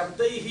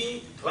 शब्दैः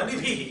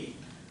ध्वनिभिः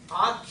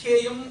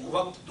आख्येयं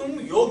वक्तुं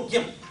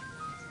योग्यं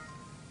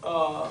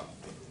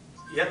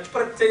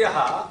यत्प्रत्ययः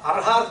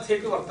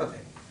अर्हार्थेऽपि वर्तते।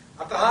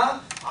 अतः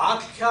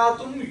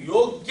आख्यातुं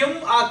योग्यं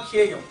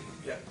आख्येयं।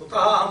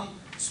 कुतः अहं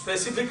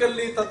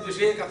स्पेसिफिकली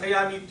तद्विषये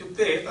कथयामि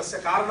इत्युक्ते तस्य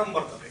कारणं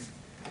वर्तते।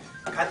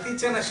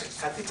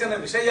 कतिचन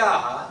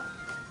विषयाः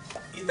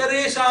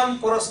इतरेषां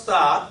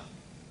पुरस्तात्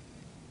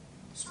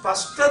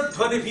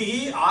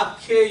स्पष्टध्वनिभिः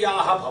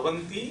आख्येयाः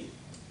भवन्ति,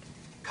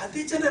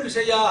 कतिचन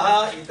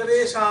विषयाः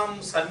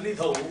इतरेषां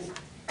सन्निधौ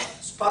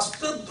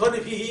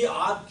स्पष्टध्वनिभिः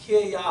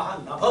आख्येयाः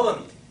न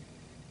भवन्ति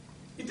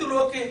इति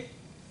लोके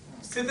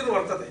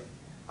स्थितिर्वर्तते।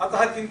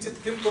 अतः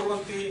किञ्चित् किं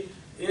कुर्वन्ति,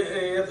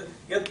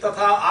 यत्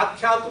तथा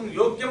आख्यातुं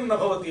योग्यं न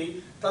भवति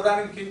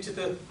तदानीं किञ्चित्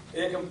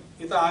एकम्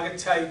इत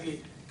आगच्छ इति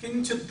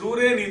किञ्चित्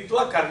दूरे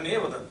नीत्वा कर्णे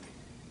वदन्ति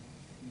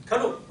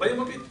खलु।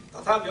 वयमपि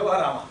तथा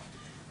व्यवहरामः।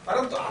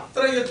 परन्तु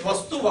अत्र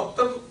यद्वस्तु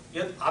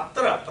यत्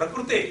अत्र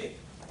प्रकृते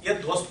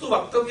यद्वस्तु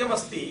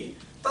वक्तव्यमस्ति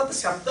तत्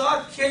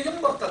शब्दाख्येयं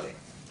वर्तते।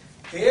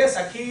 ते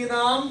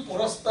सखीनां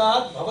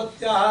पुरस्तात्,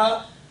 भवत्याः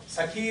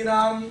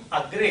सखीनाम्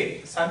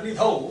अग्रे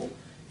सन्निधौ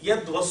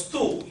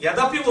यद्वस्तु,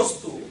 यदपि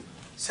वस्तु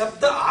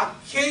शब्द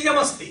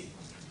आख्येयमस्ति,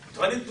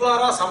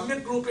 ध्वनिद्वारा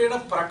सम्यक् रूपेण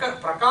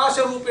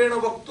प्रकाशरूपेण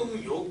वक्तुं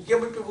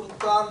योग्यमपि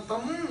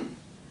वृत्तान्तं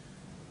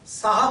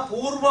सः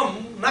पूर्वं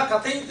न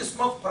कथयति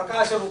स्म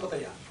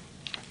प्रकाशरूपतया,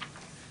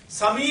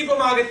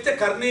 समीपमागत्य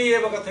कर्णे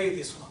एव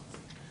कथयति स्म।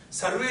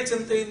 सर्वे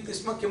चिन्तयन्ति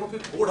स्म किमपि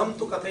गूढं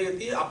तु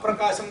कथयति,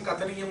 अप्रकाशं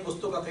कथनीयं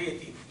वस्तु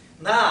कथयति।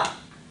 न,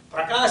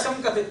 प्रकाशं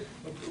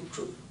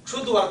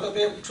क्षुद्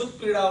वर्तते, क्षुत्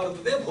पीडा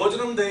वर्तते,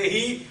 भोजनं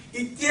देहि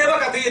इत्येव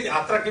कथयति।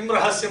 अत्र किं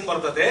रहस्यं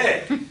वर्तते?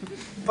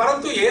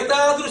 परन्तु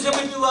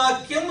एतादृशमपि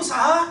वाक्यं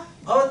सः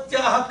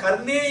भवत्याः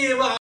कर्णे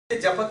एव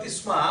जपति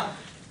स्म।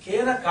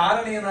 केन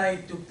कारणेन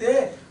इत्युक्ते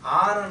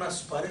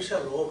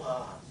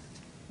आननस्पर्शलोभाः।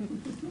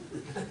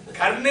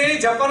 कर्णे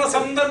जपन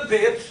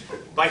सन्दर्भे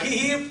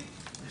बहिः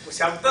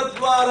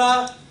शब्दद्वारा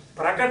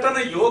प्रकटन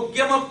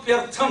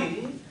योग्यमप्यर्थं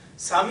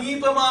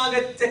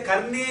समीपमागत्य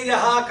कर्णे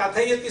यः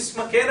कथयति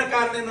स्म, केन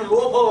कारणेन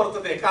लोभो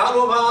वर्तते। कः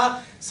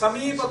लोभः?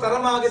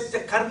 समीपतरमागत्य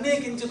कर्णे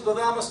किञ्चित्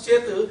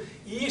वदामश्चेत्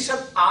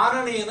ईषत्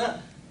आननेन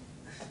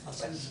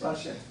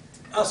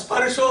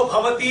स्पर्शो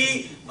भवति,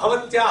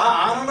 भवत्याः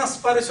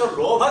आननस्पर्श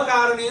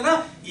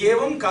लोभकारणेन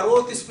एवं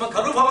करोति स्म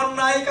खलु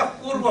भवन्नायकः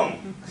पूर्वम्।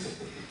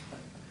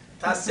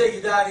 तस्य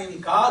इदानीं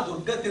का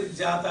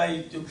दुर्गतिर्जाता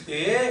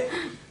इत्युक्ते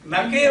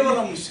न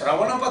केवलं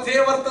श्रवणपथे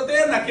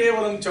वर्तते, न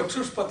केवलं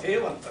चक्षुष्पथे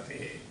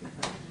वर्तते।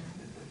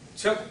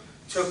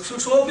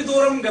 चक्षुषोऽपि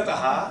दूरं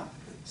गतः,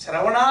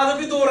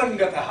 श्रवणादपि दूरं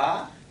गतः।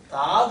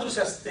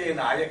 तादृशस्ते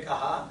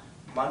नायकः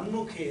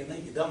मन्मुखेन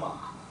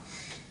इदमाह।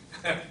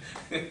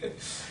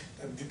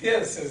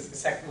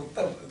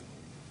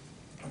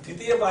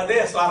 द्वितीय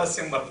पादे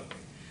स्वारस्यं वर्तते।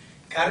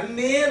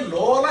 कर्णे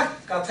लोलः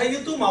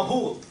कथयितुम्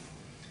अभूत्।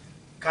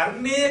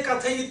 कर्णे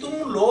कथयितुं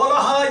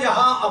लोलः यः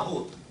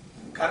अभूत्,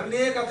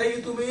 कर्णे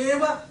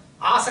कथयितुमेव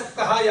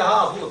आसक्तः यः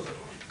अभूत्।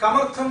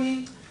 कमर्थं?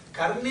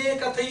 कर्णे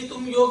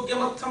कथयितुं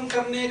योग्यमर्थं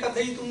कर्णे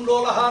कथयितुं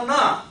लोलः न,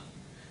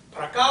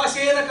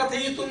 प्रकाशेन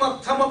कथयितुम्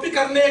अर्थमपि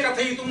कर्णे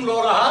कथयितुं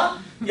लोलः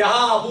यः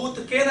अभूत्।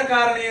 केन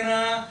कारणेन?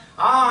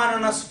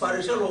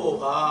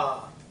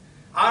 आननस्पर्शलोभात्।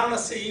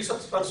 आननस्य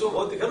ईषत् स्पर्शो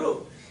भवति खलु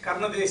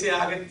कर्णदेशे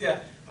आगत्य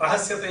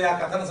रहस्यतया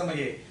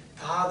कथनसमये।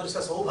 तादृश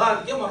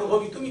सौभाग्यम्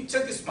अनुभवितुम्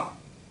इच्छति स्म।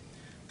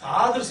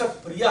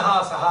 तादृशप्रियः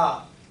सः,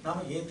 नाम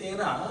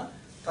एतेन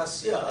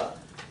तस्य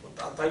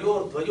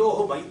तयोर्द्वयोः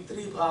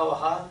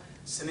मैत्रीभावः,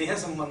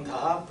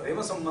 स्नेहसम्बन्धः,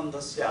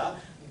 प्रेमसम्बन्धस्य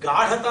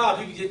गाढता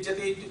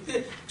अभिव्यज्यते। इत्युक्ते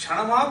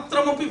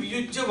क्षणमात्रमपि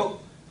वियुज्य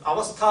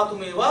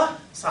अवस्थातुमेव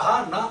सः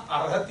न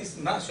अर्हति,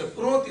 न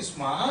शक्नोति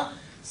स्म।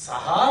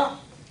 सः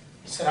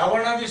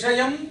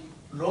श्रवणविषयं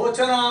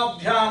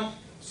लोचनाभ्यां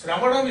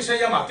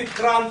श्रवणविषयम्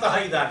अतिक्रान्तः।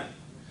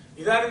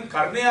 इदानीं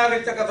कर्णे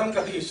आगत्य कथं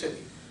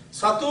कथयिष्यति?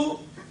 स तु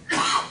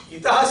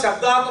इतः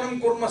शब्दापनं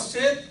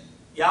कुर्मश्चेत्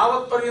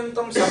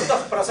यावत्पर्यन्तं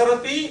शब्दः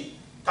प्रसरति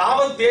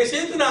तावत्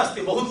देशेऽपि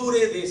नास्ति,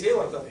 बहुदूरे देशे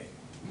वर्तते।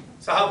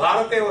 सः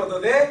भारते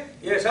वर्तते,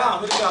 एषः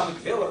अमेरिका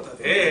मध्ये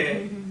वर्तते।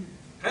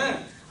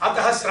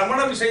 अतः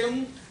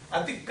श्रवणविषयम्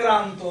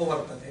अतिक्रान्तो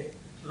वर्तते,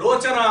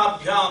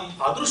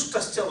 लोचनाभ्याम्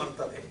अदृष्टश्च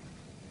वर्तते।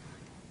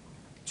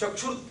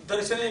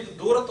 चक्षुर्दर्शने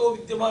दूरतो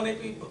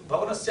विद्यमानेपि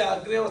भवनस्य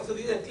अग्रे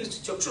वर्तते,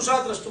 एट्लीस्ट् चक्षुषा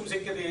द्रष्टुं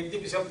शक्यते,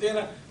 यद्यपि शब्देन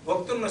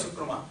वक्तुं न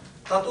शक्नुमः।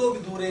 ततोपि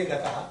दूरे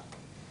गतः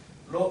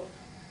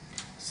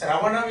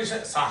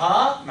श्रवणविषय सः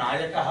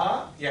नायकः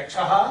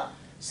यक्षः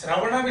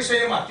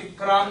श्रवणविषयम्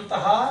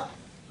अतिक्रान्तः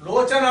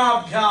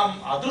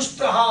लोचनाभ्याम्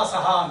अदुष्टः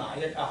सः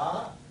नायकः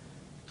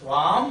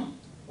त्वाम्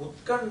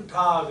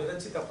उत्कण्ठा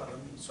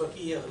विरचितपदं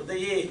स्वकीय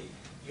हृदये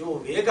यो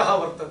वेगः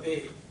वर्तते,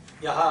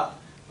 या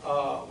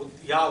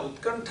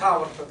उत्कण्ठा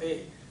वर्तते,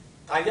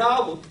 तया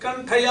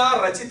उत्कण्ठया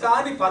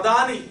रचितानि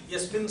पदानि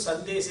यस्मिन्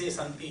सन्देशे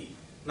सन्ति,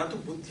 न तु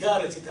बुद्ध्या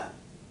रचितानि।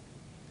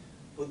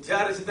 बुद्ध्या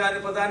रचितानि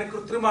पदानि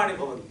कृत्रिमाणि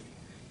भवन्ति।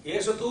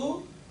 येषु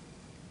तु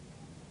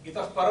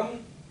इतः परं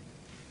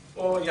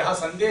यः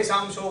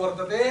सन्देशांशो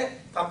वर्तते,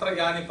 तत्र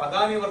यानि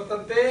पदानि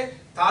वर्तन्ते,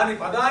 तानि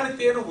पदानि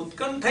तेन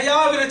उत्कण्ठया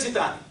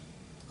विरचितानि,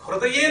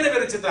 हृदयेन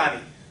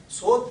विरचितानि,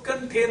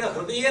 सोत्कण्ठेन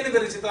हृदयेन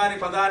विरचितानि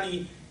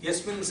पदानि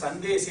यस्मिन्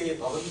सन्देशे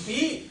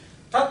भवन्ति,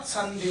 तत्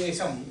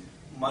सन्देशं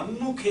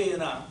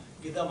मन्मुखेन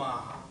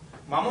इदमाह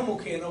मम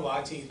मुखेन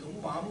वाचयितुं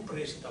मां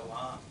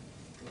प्रेषितवान्।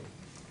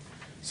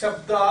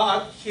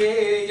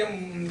 शब्दाख्येयं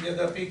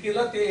यदपि किल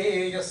ते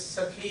यः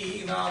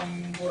सखीनां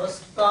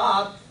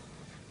पुरस्तात्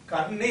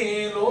कर्णे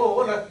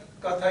लोलः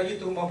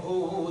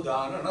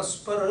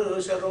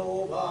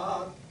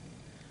कथयितुमभूदाननस्पर्शलोभात्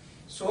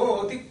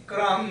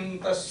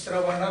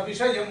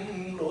सोऽतिक्रान्तश्रवणविषयं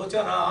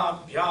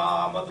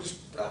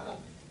लोचनाभ्यामदृष्टः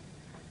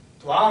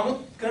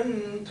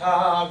त्वामुत्कण्ठा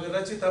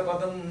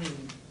विरचितपदं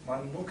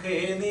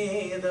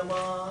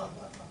मन्मुखेनेदमाह।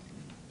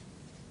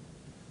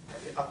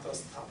 अत्र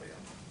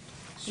स्थापयामः।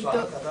 श्वः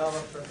कदा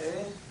वर्तते?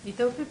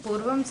 इतोपि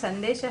पूर्वं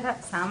सन्देशः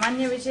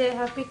सामान्यविषयः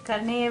अपि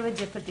कर्णे एव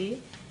जपति,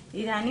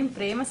 इदानीं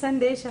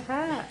प्रेमसन्देशः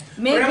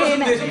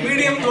मेघेन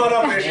मीडियं द्वारा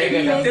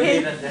प्रेषयति।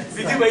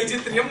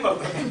 विधिवैचित्र्यं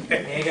वर्तते।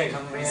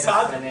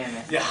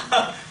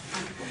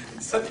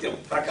 सत्यं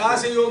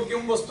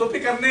प्रकाशयोग्यं वस्तुपि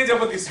कर्णे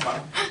जपति स्म,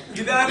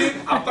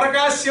 इदानीम्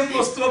अप्रकाश्यं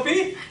वस्तुपि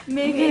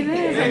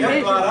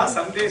मेघद्वारा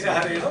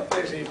सन्देशहरेण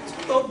प्रेषयति स्म।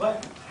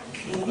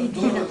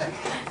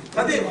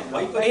 तदेव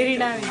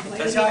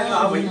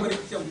दशायाः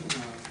वैपरीत्यं।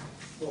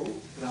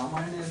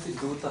 रामायणे अस्ति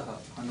दूतः,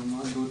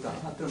 हनुमान् दूतः,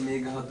 अत्र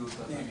मेघः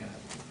दूतः।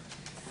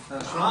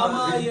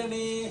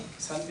 रामायणे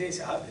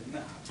सन्देशः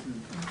भिन्नः।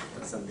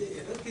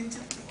 एतत्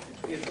किञ्चित्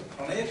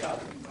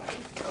प्रणयकाव्यं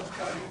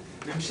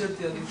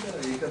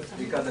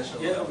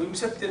 20+1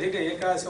 विंशत्यधिक एकादश